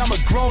 doggy I'm a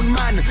grown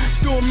man.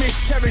 Still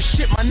miss terror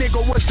shit, my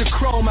nigga was the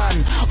crow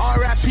man.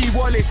 R.I.P.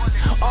 Wallace,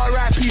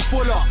 R.I.P.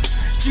 Fuller.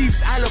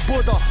 Jesus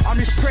Alabuddha, I'm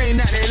just praying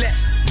that they let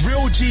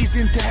real G's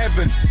into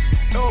heaven.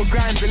 Earl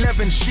Grimes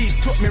 11 streets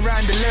took me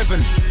round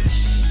 11.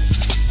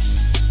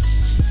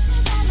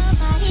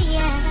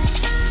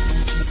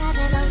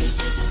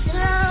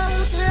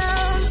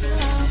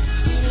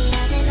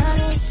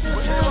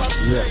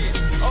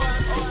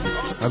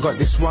 Yeah. I got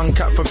this one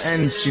cat from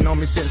ends, she know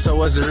me since I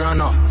was a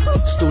runner.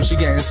 Still she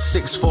getting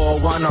 6 for a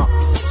 1-up.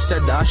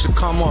 Said that I should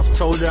come off,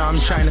 told her I'm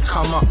trying to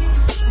come up.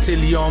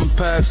 Tilly on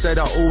perp, said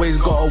I always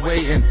got her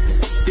waiting.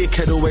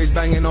 Dickhead always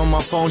banging on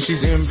my phone,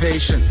 she's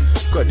impatient.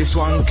 Got this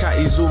one cat,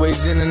 he's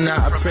always in and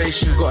out of praise.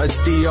 She got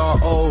a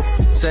DRO,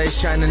 say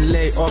he's trying to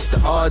lay off the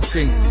hard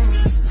thing.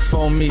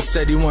 Phone me,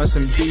 said he wants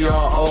some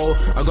DRO.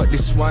 I got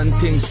this one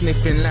thing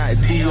sniffing like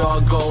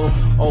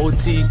DRGO.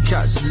 OT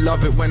cats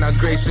love it when I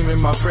grace him in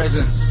my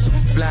presence.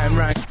 Flying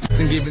rank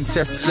and giving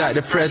tests like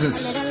the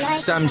presents.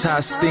 Sam's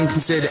house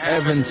stinking to the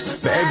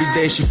heavens, but every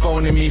day she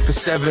phoning me for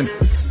 7.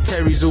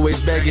 Terry's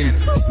always begging,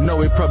 know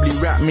he'd probably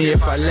rap me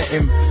if I let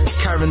him.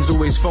 Karen's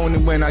always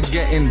phoning when I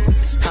get in.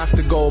 Have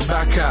to go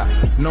back out,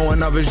 no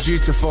one other's due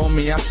to phone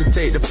me, have to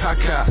take the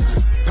pack out.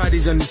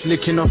 Paddy's on this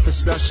licking off and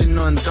splashing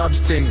on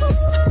Dubs thing.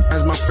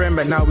 As my friend,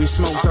 but now he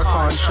smokes, I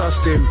can't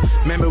trust him.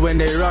 Remember when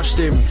they rushed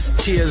him?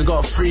 Kia's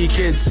got 3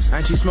 kids,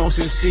 and she smokes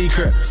in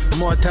secret.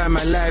 More time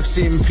my life's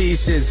in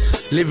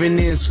pieces. Living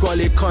in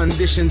squalid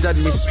conditions had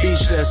me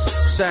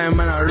speechless. Saying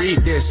when I read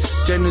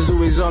this, Jenna's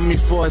always on me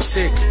for a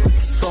tick.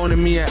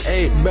 Phoning me at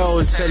 8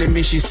 bells, telling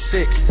me she's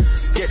sick.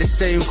 Get the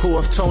same call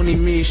of Tony,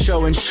 me,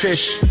 Show and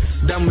Trish.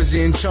 Dan was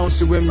in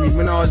Chelsea with me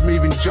when I was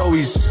moving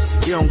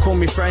Joey's. He don't call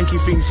me Frankie,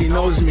 thinks he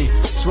knows me.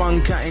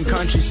 Swan cat in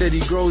country said he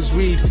grows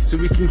weed, so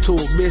we can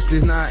talk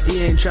business. Nah,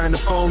 he ain't trying to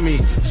phone me.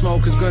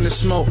 Smoker's gonna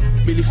smoke,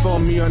 Billy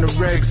phone me on the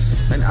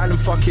regs. And Alan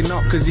fucking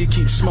up cause he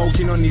keeps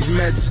smoking on these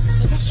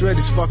meds. I swear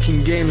this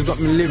fucking game's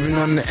got me living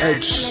on the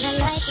edge.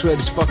 I swear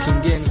this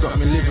fucking game's got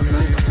me living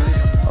on the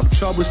edge. I'm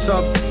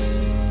troublesome.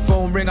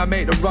 Phone ring, I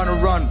make the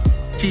run.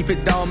 Keep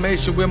it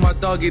Dalmatian with my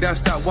doggy,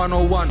 that's that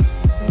 101.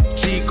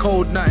 G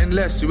code, nothing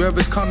less,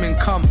 whoever's coming,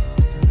 come.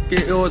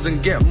 Get yours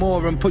and get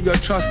more and put your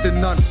trust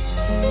in none.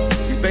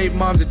 His babe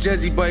mom's a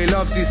Jezzy, but he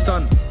loves his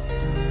son.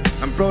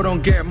 And bro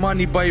don't get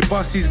money, but he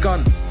busts his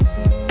gun.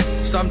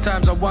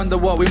 Sometimes I wonder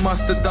what we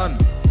must have done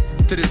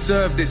to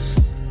deserve this.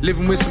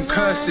 Living with some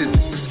curses,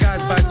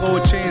 disguised by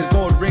gold chains,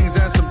 gold rings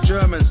and some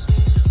Germans.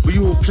 We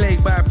all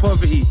plagued by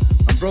poverty,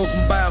 I'm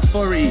broken by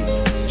authority.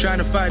 Trying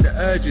to fight the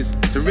urges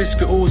to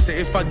risk it all, so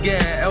if I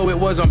get an L it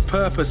was on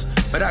purpose.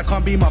 But that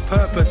can't be my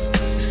purpose.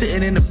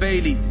 Sitting in the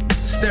Bailey,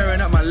 staring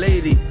at my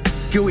lady.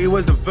 Guilty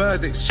was the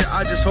verdict, shit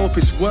I just hope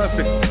it's worth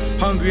it.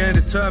 Hungry and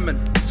determined,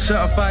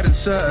 certified and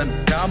certain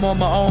that I'm on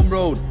my own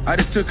road. I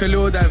just took a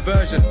little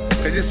diversion,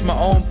 cause it's my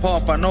own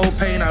path. I know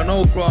pain, I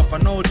know graph, I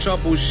know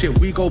trouble, shit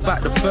we go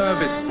back the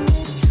furthest.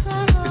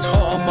 It's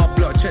hot on my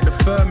block, check the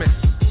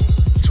furnace.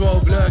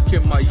 12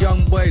 lurking, my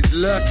young boys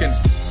lurking.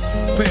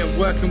 Putting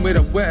working with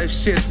the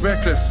wettest shit's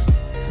reckless.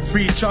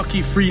 Free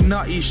Chucky, free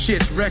Nutty,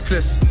 shit's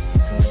reckless.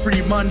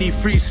 Free money,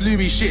 free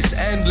Slooby, shit's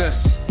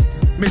endless.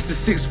 Mr.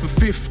 6 for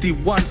 50,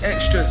 1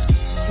 extras.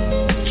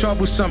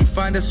 Troublesome,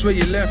 find us where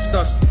you left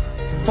us.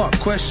 Fuck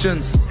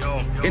questions.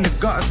 In the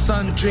gutter,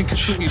 son, drinking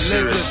till we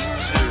legless.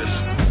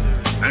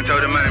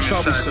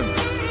 Troublesome.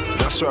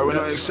 That's why we're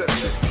not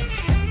accepting.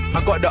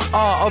 I got the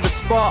art of a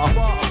Sparta.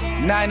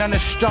 900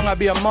 strong, I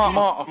be a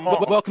martyr.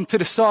 Welcome to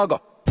the saga.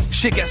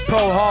 Shit gets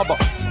Pearl Harbor.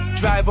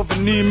 Drive over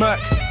New Merc,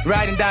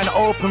 riding down the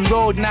open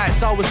road.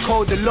 Nights I was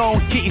cold alone,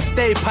 kitty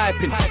stay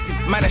piping.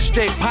 Man a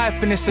straight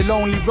python, it's a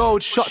lonely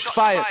road, shots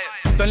fired.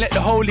 Don't let the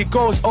Holy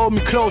Ghost hold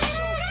me close.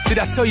 Did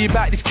I tell you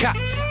about this cat?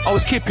 I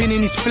was kipping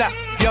in his flat.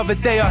 The other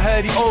day I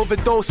heard he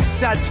overdosed, it's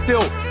sad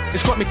still.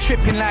 It's got me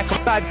tripping like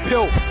a bad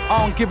pill. I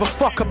don't give a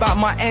fuck about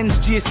my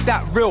NG, it's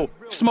that real.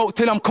 Smoke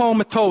till I'm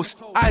comatose,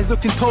 eyes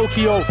looking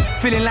Tokyo.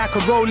 Feeling like a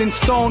rolling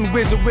stone,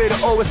 wizard with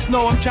the over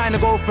snow. I'm trying to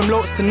go from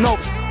notes to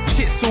notes.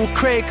 Shit's all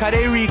craig, how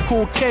they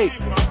recall cake.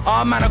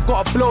 Oh man, I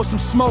gotta blow some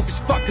smoke as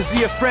fuck, is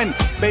he a friend?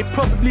 They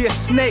probably a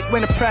snake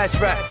when the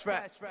price right.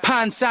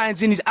 Pan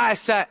signs in his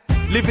eyesight,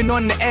 living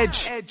on the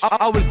edge.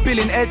 I was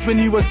billing heads when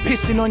he was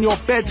pissing on your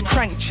beds.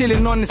 Crank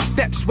chilling on the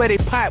steps where they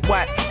pipe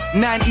white.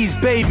 90s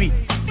baby,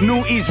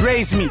 noughties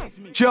raised me.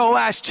 Joe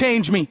Ash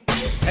changed me.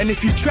 And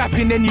if you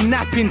trapping then you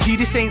napping, G,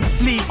 this ain't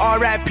sleep.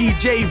 R.I.P.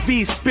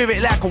 JV,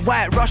 spirit like a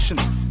white Russian.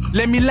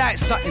 Let me light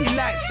something,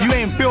 you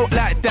ain't built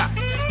like that.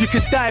 You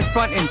could die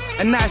fronting,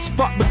 a nice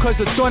fuck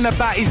because of Don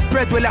about his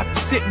bread. Will have to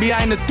sit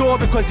behind the door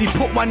because he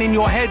put one in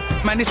your head.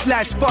 Man, this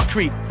life's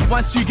fuckery,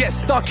 once you get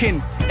stuck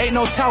in, ain't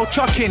no towel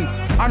chucking.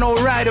 I know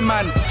Rider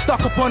Man,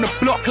 stuck up on the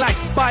block like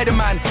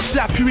Spider-Man.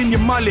 Slap you in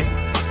your mullet,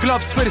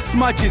 gloves for the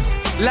smudges,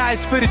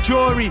 lies for the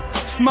jewelry,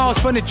 smiles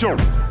for the joke.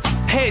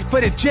 Hate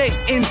for the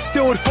jakes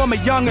instilled from a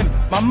youngin'.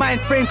 My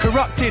mind frame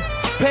corrupted,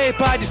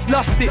 Payper I just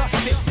lost it.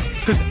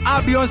 Cause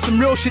I be on some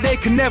real shit they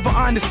can never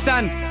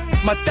understand.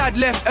 My dad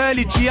left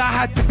early, G, I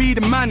had to be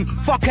the man.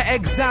 Fuck an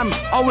exam,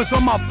 I was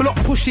on my block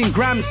pushing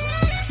grams.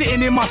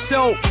 Sitting in my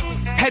cell,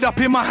 head up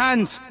in my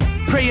hands.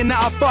 Praying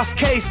that I bust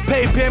case,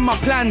 paper in my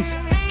plans.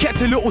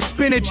 Kept a little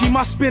spinner, G,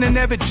 my spinner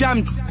never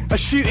jammed. A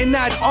shooting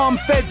ad, armed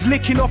feds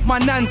licking off my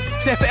nans.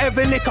 Say if I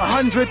ever lick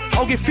 100,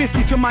 I'll give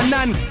 50 to my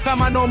nan.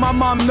 Fam, I know my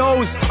mum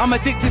knows I'm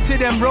addicted to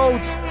them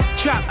roads.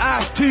 Trap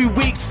ass, 2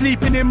 weeks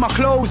sleeping in my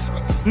clothes.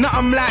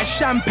 Nothing like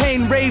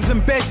champagne, raves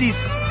and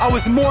bezies. I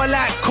was more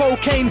like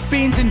cocaine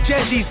fiends and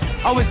jezzies.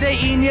 I was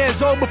 18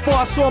 years old before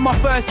I saw my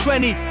first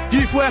 20.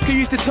 Youth worker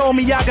used to tell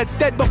me I got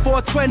dead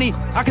before 20.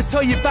 I can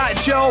tell you about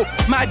Joe,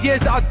 mad years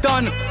that I've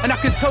done. And I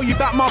can tell you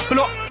about my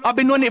block, I've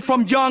been on it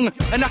from young.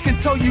 And I can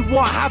tell you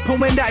what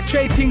happened when that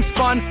trade thing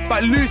spun.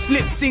 But loose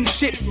lips sink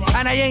ships,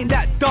 and I ain't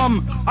that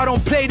dumb. I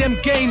don't play them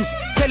games.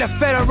 Tell a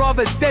fella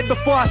rather dead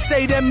before I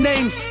say them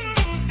names.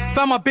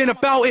 Fam, I've been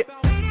about it.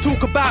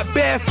 Talk about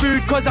bare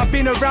food, cause I've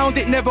been around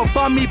it. Never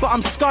bum me, but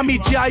I'm scummy.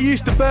 G, I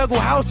used to burgle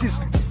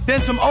houses.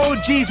 Then some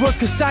OGs was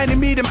consigning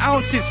me them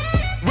ounces.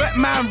 Wet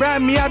man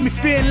ran me, had me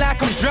feeling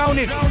like I'm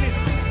drowning.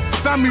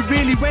 Fam, we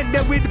really went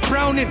there with the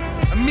browning.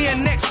 And me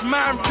and next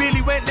man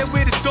really went there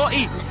with the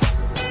dotty.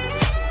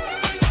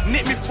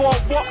 Nick me for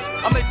what?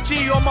 I'm a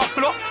G on my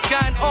block,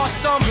 going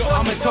awesome.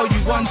 I'ma tell you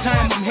one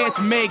time, I'm here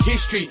to make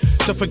history.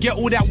 So forget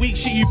all that weak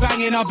shit you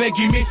banging, I beg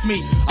you miss me.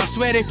 I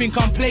swear they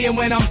think I'm playing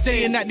when I'm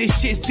saying that this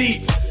shit's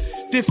deep.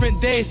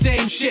 Different day,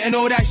 same shit and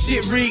all that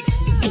shit reeks.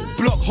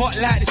 Block hot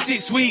like the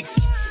 6 weeks.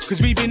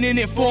 Cause we've been in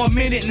it for a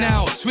minute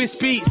now, Swiss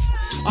beats.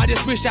 I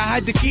just wish I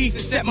had the keys to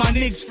set my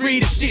niggas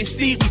free. The shit's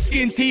deep, we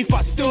skin teeth,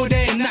 but still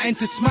there ain't nothing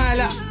to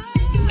smile at.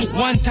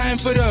 One time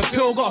for the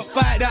appeal, gotta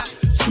fight that.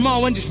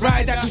 Small one, just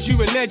ride that, cause you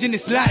a legend,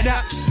 it's like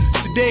that.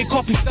 Today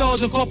copy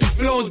styles and copy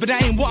flows, but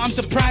that ain't what I'm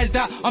surprised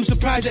at. I'm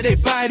surprised that they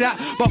buy that,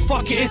 but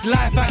fuck it, it's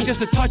life hack.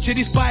 Just a touch of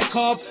this bike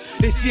carb,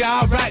 they see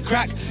how I write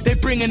crack. They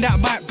bringing that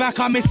mic back,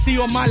 I miss C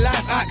on my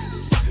life act.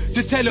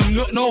 To tell them,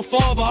 look no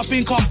father, I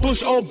think I'm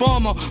Bush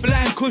Obama.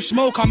 Blind kush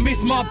smoke, I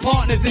miss my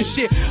partners and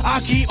shit. I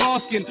keep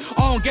asking,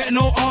 I don't get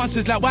no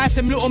answers. Like why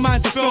some little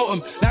man to filter him?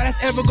 Like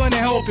that's ever gonna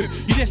help him?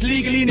 You just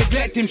legally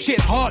neglect him,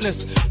 shit's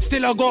heartless.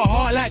 Still I got a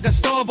heart like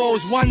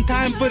Gustavo's. One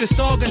time for the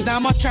Sargans, now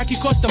my tracky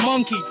cost a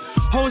monkey.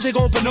 Hoes they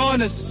go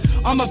bananas.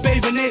 I'm a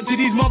baby name to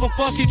these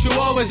motherfucking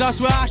chihuahuas. I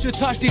swear I should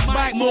touch this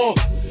mic more.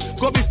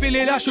 Got me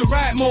feeling I should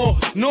write more.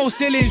 No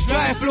ceilings,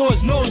 dry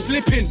floors, no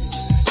slipping.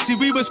 See,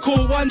 we was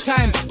cool one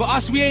time, but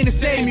us, we ain't the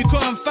same. You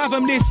couldn't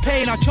fathom this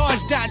pain, I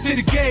charged that to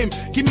the game.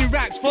 Give me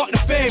racks, fuck the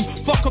fame.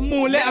 Fuck them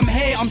all, let them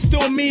hate. I'm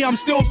still me, I'm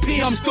still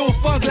P, I'm still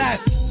thug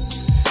life.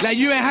 Like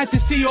you ain't had to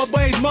see your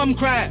boy's mum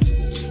cry.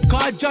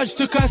 Cause a judge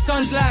took her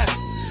son's life.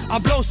 I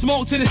blow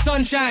smoke to the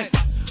sunshine.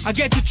 I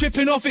get to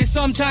tripping off it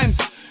sometimes.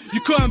 You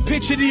couldn't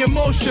picture the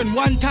emotion.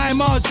 One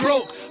time I was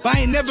broke, but I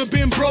ain't never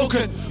been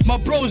broken. My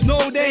bros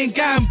know they ain't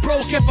getting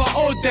broke if I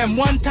owed them.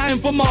 One time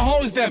for my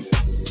hoes them.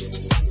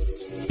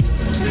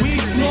 We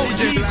smoke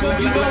deep,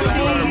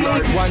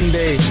 one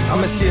day,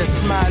 I'ma see a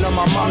smile on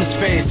my mum's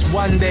face.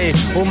 One day,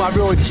 all my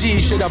real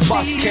G should have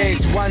bust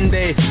case. One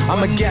day,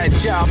 I'ma get a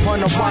jet up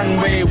on the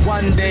one-way.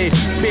 One day,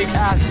 big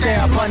ass day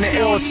up on the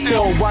hill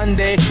still. One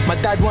day, my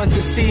dad wants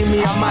to see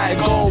me, I might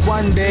go.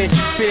 One day,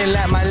 feeling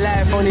like my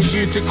life only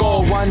due to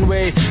go one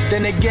way.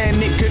 Then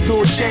again, it could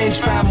all change,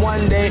 fam.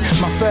 One day,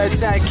 my third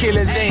side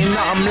killers ain't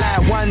nothing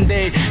like. One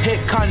day, hit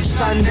cunt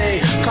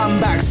Sunday, come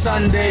back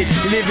Sunday.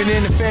 Living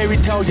in a fairy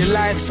tale, your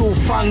life's all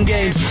fun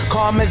games.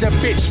 Calm as a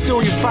bitch,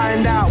 still you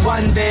find out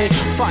one day.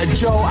 Fuck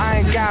Joe, I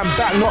ain't going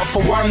back, not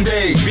for one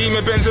day.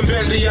 Beamer, Benz and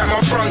Bentley at my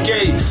front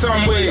gate.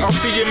 Some way, I'll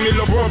see a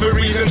mill of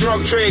robberies and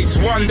drug trades.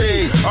 One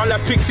day, I'll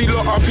have Pixie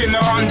lot up in the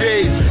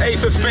undays.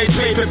 Ace of spades,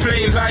 paper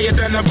planes higher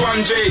than a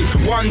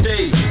bungee. One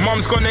day,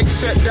 mum's gonna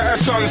accept that her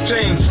son's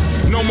changed.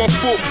 No more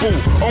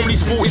football, only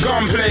sport is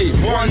gunplay.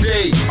 One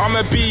day, I'm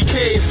a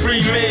BK, it's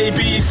free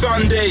maybe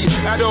Sunday.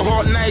 Had a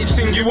hot night,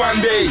 sing you one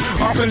day.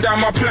 Up and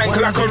down my plank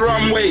like a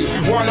runway.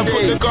 Wanna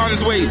put the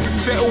guns away,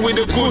 settle with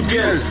a good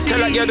girl. Tell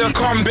her you to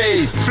come,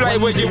 babe. Fly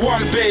where you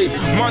want, babe.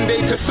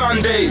 Monday to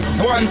Sunday,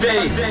 one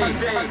day.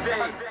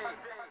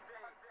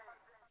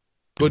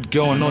 Good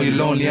girl, I know you're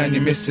lonely and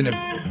you're missing him.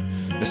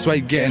 That's why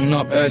you're getting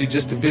up early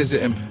just to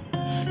visit him.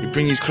 You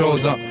bring his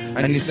clothes up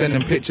and you send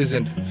him pictures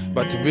in.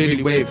 But to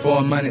really wait for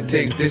a man, it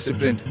takes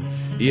discipline.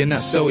 You in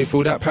that cell, you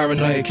feel that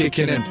paranoia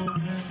kicking in.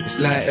 It's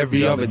like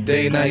every other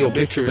day, now you're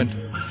bickering.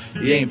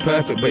 He ain't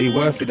perfect, but he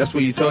worth it, that's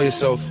what you tell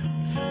yourself.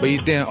 But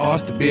you didn't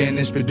ask to be in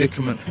this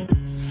predicament.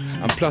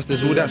 And plus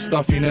there's all that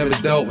stuff you never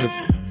dealt with.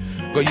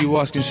 Got you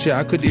asking shit,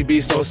 how could he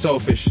be so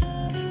selfish?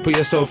 Put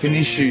yourself in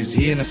his shoes,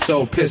 he in a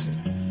cell pissed.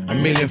 A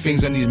million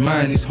things on his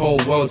mind, his whole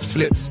world's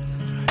flipped.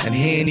 And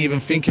he ain't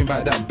even thinking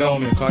about that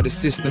Bellman, cause the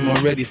system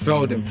already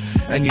failed him.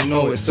 And you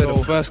know it, so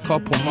the first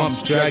couple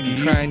months drag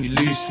you crying, you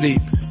lose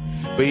sleep.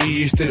 But you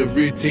used to the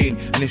routine,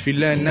 and if you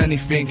learn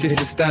anything, it's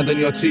to stand on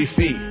your 2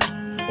 feet.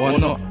 Or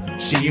not,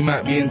 shit you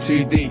might be in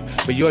too deep.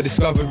 But you're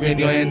discovering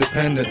your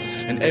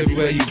independence, and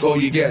everywhere you go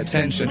you get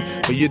attention.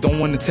 But you don't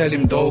want to tell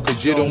him though,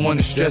 cause you don't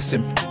want to stress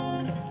him.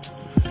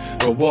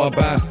 But what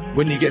about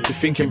when you get to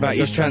thinking about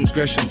your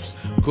transgressions?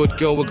 Good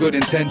girl with good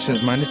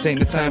intentions, man, this ain't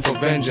the time for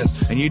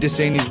vengeance. And you just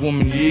ain't his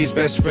woman, you his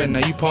best friend. Now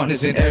you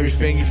partners in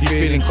everything, you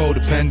feeling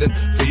codependent.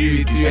 For you,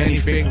 you do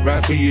anything,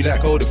 right for you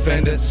like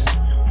co-defendants.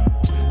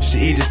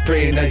 Shit, he just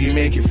praying that you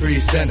make it through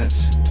your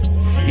sentence.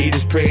 He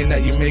just praying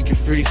that you make it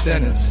 3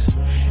 sentence.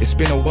 It's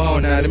been a while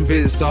now, them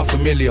visits are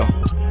familiar,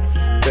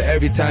 but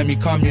every time you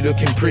come, you're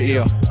looking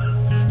prettier.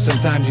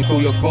 Sometimes you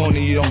call your phone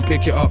and you don't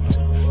pick it up.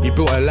 You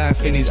built a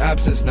life in his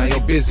absence, now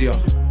you're busier.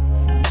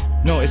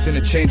 Noticing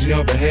a change in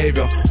your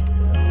behaviour.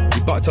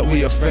 You bucked up with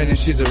your friend and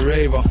she's a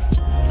raver.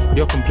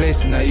 You're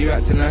complacent, now you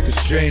acting like a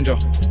stranger.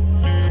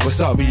 What's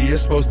up with you? You're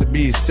supposed to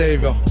be his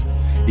saviour.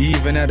 He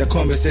even had a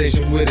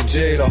conversation with a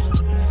jailer,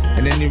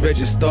 and then you read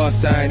your star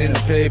sign in the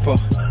paper.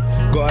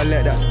 Gotta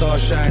let that star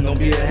shine, don't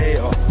be a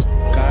hater.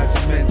 Cause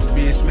it's meant to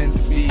be, it's meant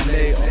to be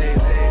later.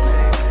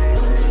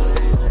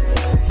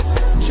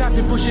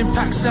 Trapping, pushing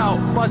packs out,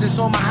 buzzing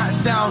so my hat's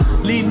down.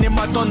 Leaning in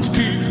my Don's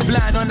coupe,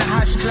 blind on the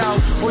hash cloud.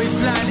 Always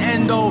blind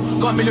endo,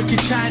 got me looking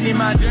shiny,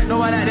 man.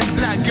 Know I like them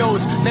black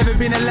girls, never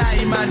been a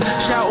lighty, man.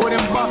 Shout all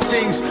them buff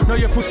things, know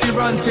your pussy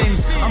run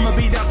things. I'ma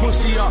beat that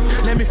pussy up,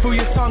 let me feel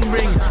your tongue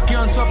ring. Get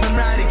on top and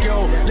ride it,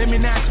 girl. Let me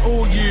nice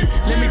all you,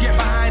 let me get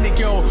behind it,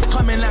 girl.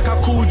 Coming like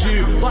I called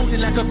you, busting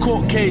like a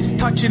court case.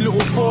 Touching little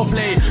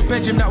foreplay,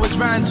 bedroom that was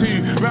round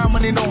 2. Round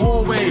 1 in the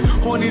hallway,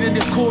 horny than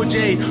this core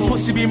J.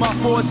 Pussy be my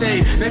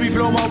forte, let me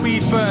blow my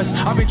weed first.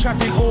 I've been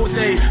trapping all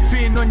day,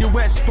 feeding on your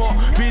wet spot.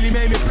 Really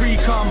made me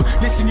pre-cum.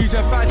 Listen, you's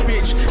a bad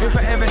bitch, if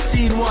I ever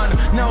seen one.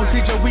 Nails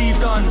did your weave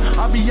done.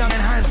 I'll be young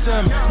and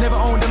handsome, never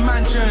owned a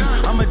mansion.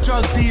 I'm a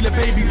drug dealer,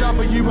 baby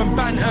W and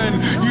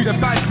Banton. You's a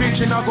bad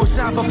bitch and I'll go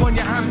south up on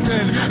your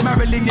Hampton.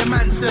 Marilyn, your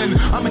Manson,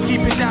 I'ma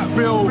keep it that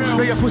real.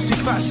 Know your pussy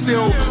fat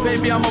still,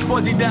 baby I'm a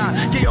body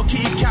that. Get your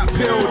kitty cat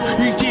pilled,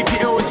 you can keep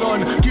your heels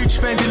on. Gucci,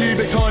 Fendi,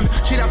 Louboutin,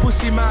 shit that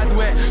pussy mad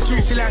wet.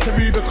 Juicy like a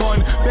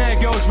Rubicon, bare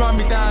girls run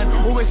me down.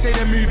 Always say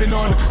they're moving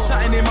on,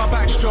 something in my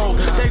backstroke.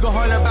 They go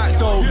holler back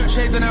though,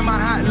 shades on my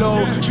hat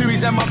low.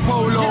 Chewies and my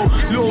polo,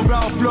 little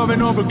Ralph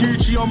blowing over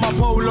Gucci on my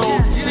polo.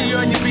 See you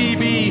on your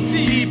BB,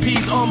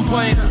 DP's on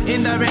point,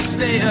 indirect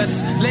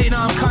status. Later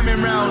I'm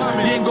coming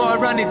round, you ain't gotta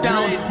run it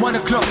down. 1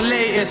 o'clock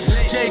latest,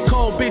 J.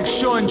 Cole, Big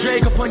Sean,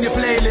 Drake up on your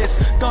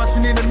playlist.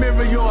 Dancing in the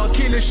mirror, your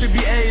killer should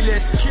be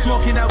A-list.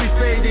 Smoking out we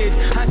faded,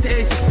 had to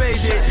ace a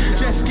spaded.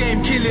 Dress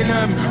game killing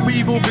them,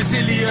 we've all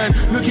Brazilian.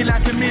 Looking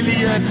like a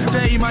million,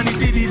 dirty money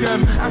diddy them.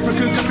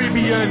 African,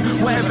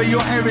 Caribbean, whatever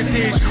your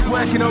heritage.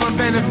 Working on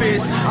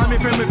benefits, I'm your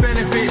friend with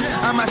benefits.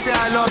 I might say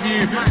I love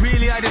you,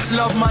 really I just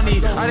love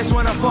money. I just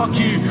wanna fuck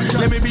you,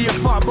 let me be your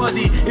fuck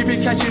buddy. If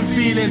you're catching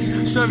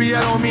feelings, sorry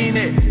I don't mean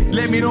it.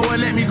 Let me know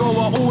and let me go,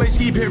 I'll always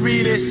keep it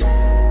realist.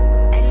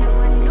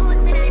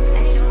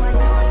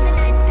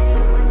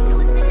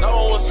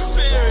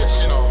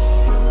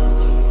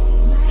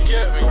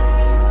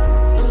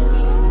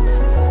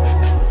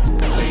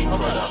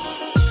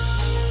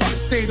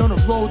 Stayed on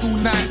the road all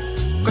night,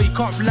 cause you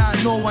can't rely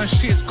on no one,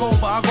 shit's cold.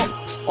 But I got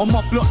on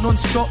my block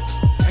non-stop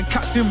and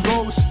cats in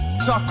rows,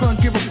 so I couldn't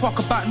give a fuck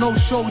about no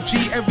show G.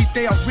 Every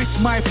day I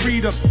risk my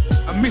freedom,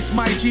 I miss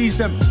my G's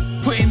them.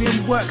 Putting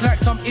in work like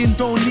some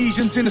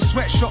Indonesians in a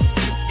sweatshop.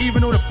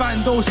 Even though the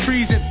bando's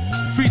freezing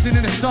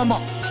in the summer.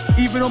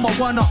 Even on my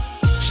one-up,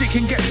 shit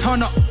can get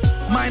ton up.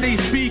 Mind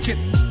ain't speaking,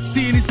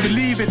 seeing is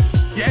believing.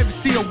 You ever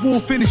see a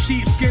wolf in a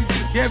sheepskin?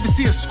 You ever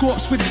see a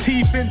scorpse with the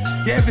teeth in?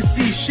 You ever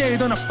see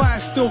shade on a fire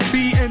still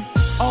beating?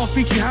 I don't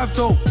think you have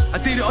though, I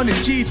did it on the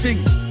G thing.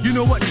 You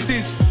know what this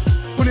is,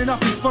 pulling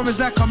up in foreigners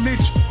like I'm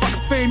Midge. Fuck the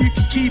fame, you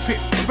can keep it,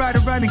 I ride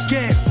around and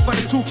get it. Fuck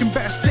the talking,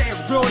 better say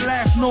it, real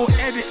life, no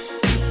edit.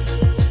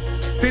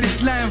 Did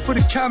this lying for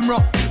the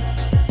camera.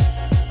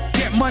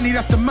 Get money,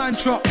 that's the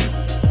mantra.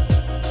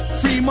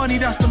 Free money,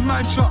 that's the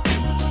mantra.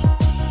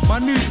 My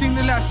new thing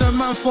that like some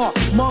man for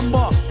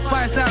Mamba,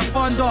 fires like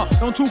thunder.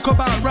 Don't talk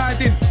about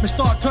riding, me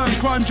start turn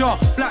grunger.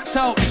 Blacked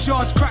out,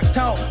 shards cracked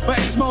out, but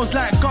it smells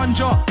like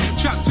ganja.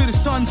 Trapped to the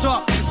sun's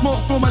up, smoke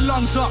from my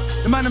lungs up.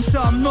 The man them say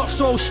I'm not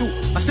social,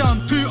 I say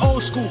I'm too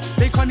old school.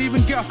 They can't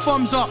even get a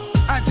thumbs up,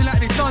 acting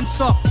like they done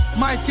stuff.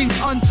 My thing's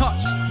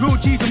untouched, real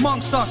G's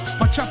amongst us.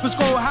 My trappers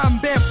go ham,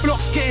 bare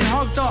blocks getting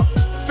hugged up.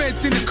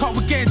 Feds in the cut,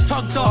 we're getting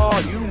tugged up. Oh,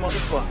 you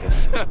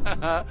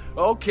motherfuckers.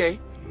 Okay.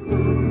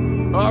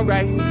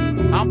 Alright,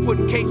 I'm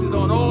putting cases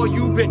on all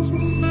you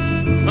bitches.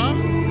 Huh?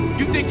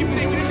 You think.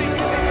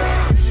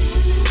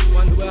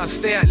 Wonder where I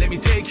stay at, let me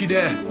take you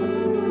there.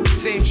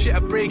 Same shit, I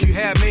break you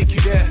here, make you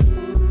there.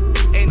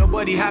 Ain't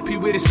nobody happy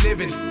with this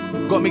living.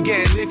 Got me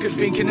getting liquored,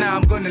 thinking now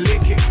I'm gonna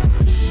lick it.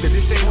 Cause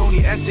this ain't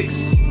only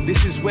Essex,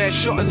 this is where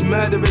shotters,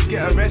 murderers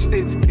get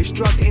arrested. It's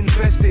drug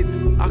infested,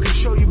 I can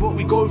show you what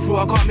we go through,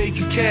 I can't make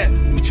you care.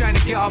 We trying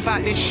to get up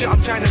at this shit,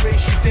 I'm trying to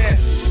race you there.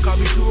 Cause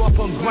we grew up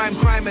on grime,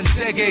 crime and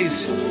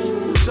segays,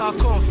 so I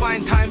can't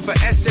find time for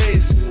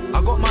essays.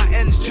 I got my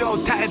ends gel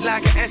tatted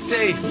like an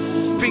essay.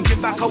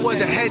 Thinking back I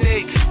was a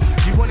headache.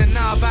 You wanna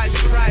know about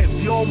deprived,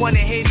 you don't wanna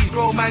hear these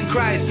grown man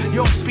cries. You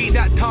don't speak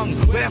that tongue,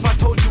 where if I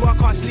told you I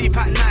can't sleep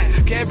at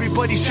night? Get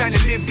everybody's trying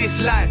to live this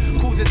life,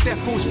 cause of death,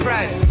 false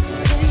pride.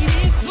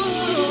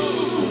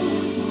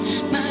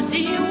 My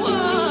dear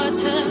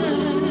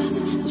waters,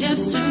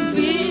 just to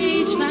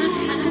reach my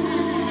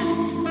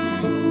hand.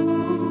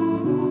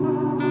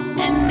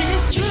 And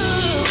it's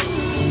true,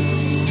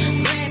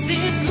 grass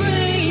is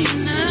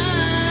greener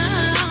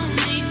on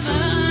the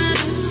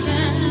other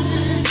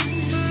side.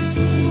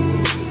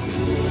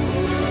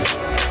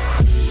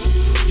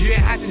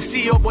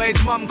 what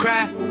his mum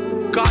cry.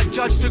 God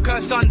judge took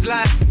her son's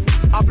life.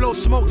 I blow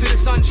smoke to the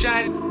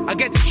sunshine. I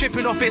get to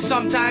tripping off it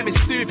sometime,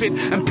 it's stupid,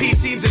 and peace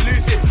seems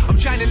elusive. I'm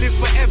trying to live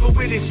forever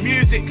with this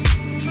music,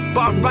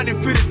 but I'm running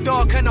through the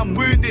dark and I'm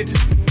wounded.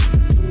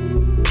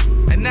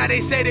 And now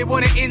they say they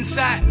want an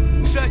insight,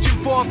 searching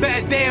for a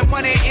better day and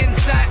one ain't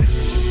inside.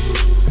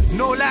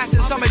 No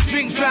license, I'm a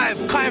drink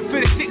drive, cutting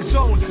through the 6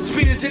 zone,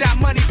 speeding to that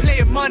money,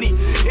 playing money.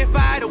 If I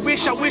had a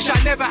wish, I wish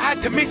I never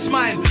had to miss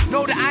mine.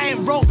 Know that I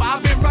ain't broke, but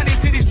I've been running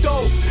to this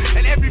dough.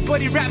 And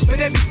everybody raps, but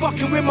they be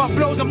fucking with my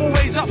flows. I'm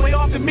always up way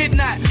after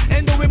midnight,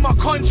 endo with my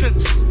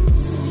conscience.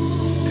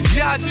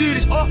 Yeah, I do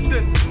this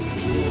often.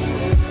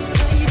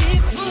 Baby,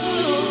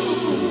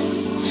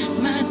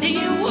 fool, my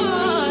dear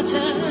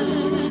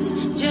waters,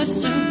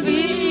 just to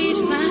reach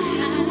my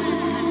hand.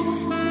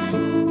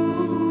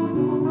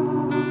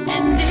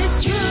 And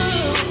it's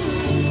true,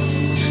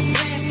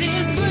 grass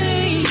is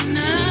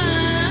greener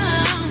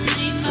on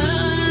the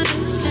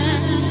other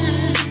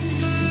side.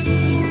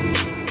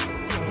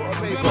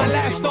 My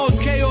lifestyle's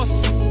chaos.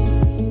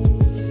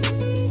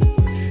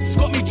 It's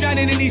got me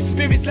drowning in these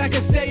spirits like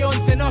a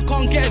seance, and I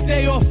can't get a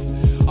day off.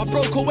 I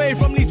broke away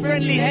from these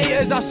friendly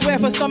haters, I swear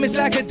for some it's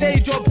like a day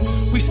job.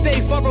 We stay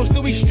thorough,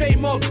 still we straight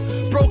mob.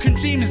 Broken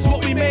dreams is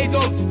what we made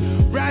of.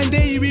 Round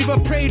there you either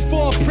prayed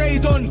for or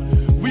prayed on.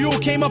 We all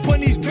came up on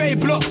these grey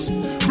blocks,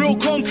 real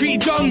concrete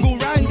jungle.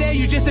 Round there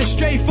you just a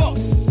stray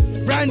fox.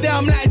 Round there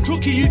I'm like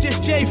Tookie, you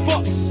just J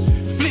Fox.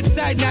 Flip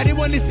side now they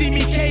wanna see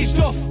me caged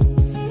off.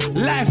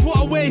 Life what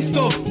a waste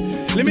of.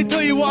 Let me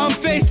tell you what I'm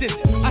facing.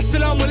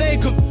 Assalamu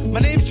alaikum. My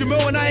name's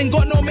Jamal and I ain't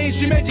got no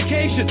mainstream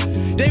education.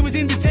 They was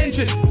in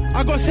detention,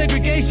 I got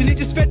segregation. It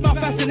just fed my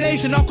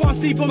fascination. I can't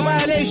sleep on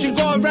violation,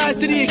 gotta rise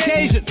to the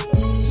occasion.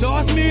 So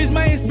ask me who's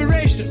my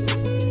inspiration.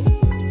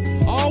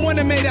 I don't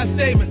wanna make that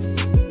statement.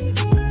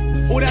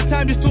 All that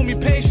time just taught me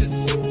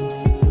patience.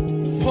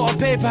 Put on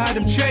paper, had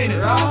them training.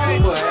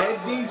 Boy,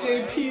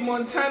 DJ P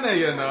Montana,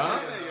 you know.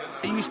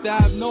 I used to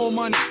have no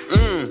money.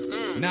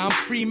 Now I'm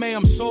free, mate,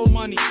 I'm soul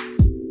money.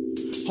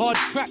 Hard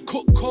crack,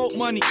 cook, coke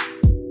money.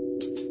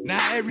 Now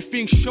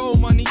everything's show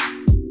money.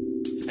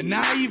 And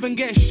now I even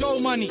get show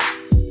money.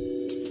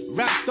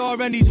 Rap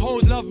star and these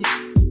hoes love me.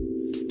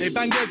 They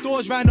bang their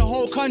doors round the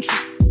whole country.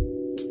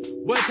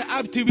 Word to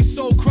Abdi, we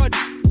so cruddy.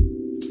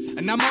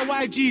 And now my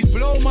YGs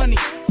blow money.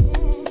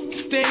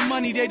 Stay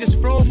money, they just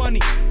throw money.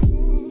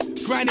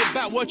 Grind it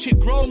back, watch it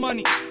grow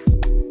money.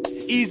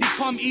 Easy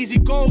come, easy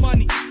go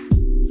money.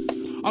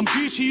 I'm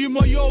Gucci, you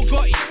my yo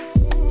Gotti.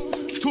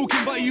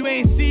 Talking but you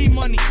ain't see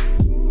money.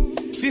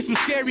 This some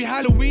scary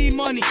Halloween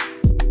money.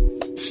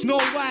 Snow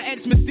White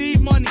Xmas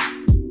Eve money.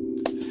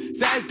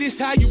 So is this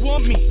how you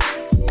want me?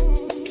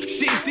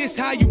 Shit, is this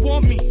how you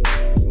want me?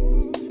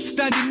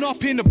 Standing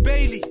up in the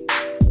Bailey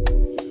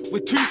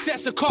with 2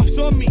 sets of cuffs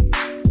on me.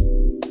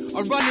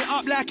 I run it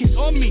up like it's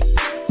on me.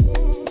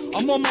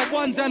 I'm on my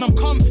ones and I'm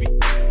comfy.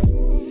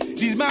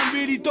 These man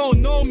really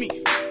don't know me.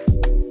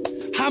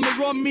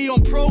 Hammer on me on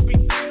Proby.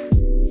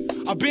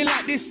 I've been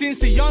like this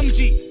since a young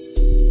G.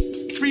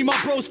 Free my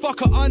bros,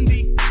 fuck a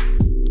undie.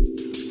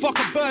 Fuck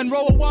a burn,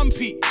 roll a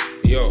 1p.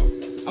 Yo,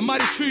 am I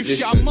the truth?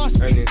 listen, Shit, I must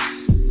be. And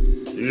it's,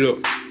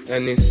 look,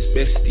 and it's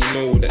best he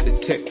know that the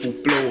tech will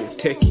blow.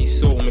 Techie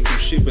soul, make him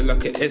shiver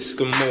like an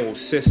Eskimo.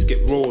 Cess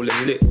get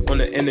rolling, lit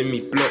on an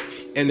enemy block.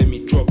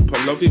 Enemy drop,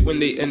 I love it when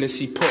they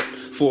NSC pop.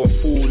 For a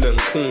fool and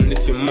coon,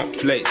 lift him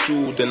up like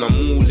Jordan. I'm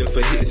all in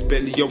for hit his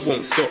belly, I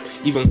won't stop.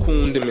 Even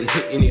cooned him and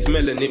hitting his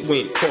melon, it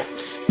won't pop.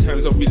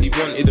 Times I really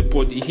wanted a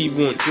body, he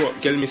won't drop.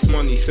 Girl miss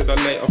money, said I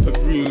light up a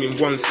room in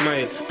one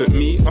smile. But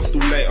me, I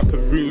still light up a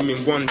room in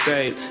one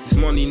dial. It's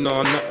money,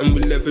 nah, nothing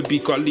will ever be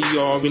gully.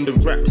 In the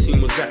rap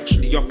scene was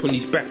actually up on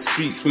these back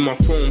streets with my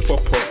chrome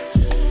popper.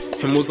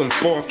 And was on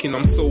barking,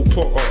 I'm so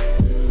potter.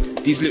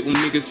 These little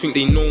niggas think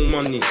they know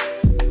money.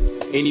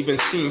 Ain't even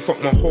seen fuck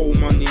my whole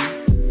money.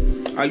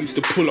 I used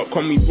to pull up,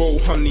 call me roll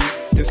honey.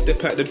 Then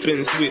step out the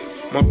Benz whip.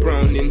 My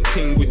browning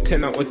ting with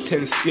 10 out of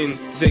 10 skin.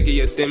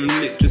 Zeggy at them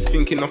lit, just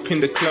thinking up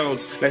in the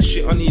clouds. Like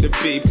shit, I need a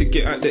babe to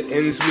get out the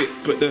ends with.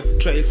 But the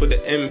tray for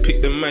the end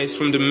picked the mice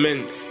from the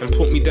men and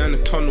put me down the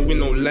tunnel with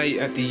no light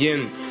at the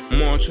end.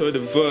 March heard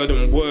a word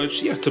and word,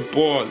 she had to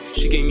bawl.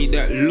 She gave me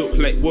that look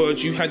like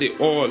words, you had it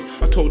all.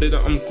 I told her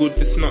that I'm good,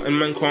 there's nothing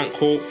man can't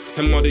call.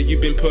 And mother, you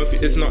been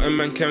perfect, there's nothing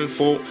man can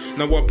fall.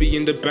 Now I be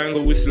in the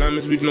bangle with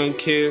slammers with no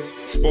cares.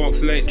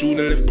 Sparks like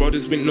Jordan left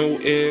brothers with no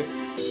air.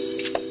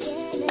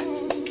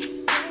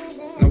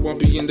 Now I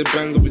be in the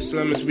banger with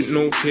slammers with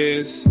no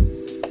cares.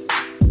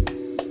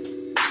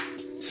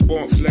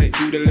 Sparks like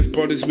Jordan left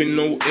brothers with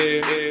no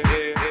air.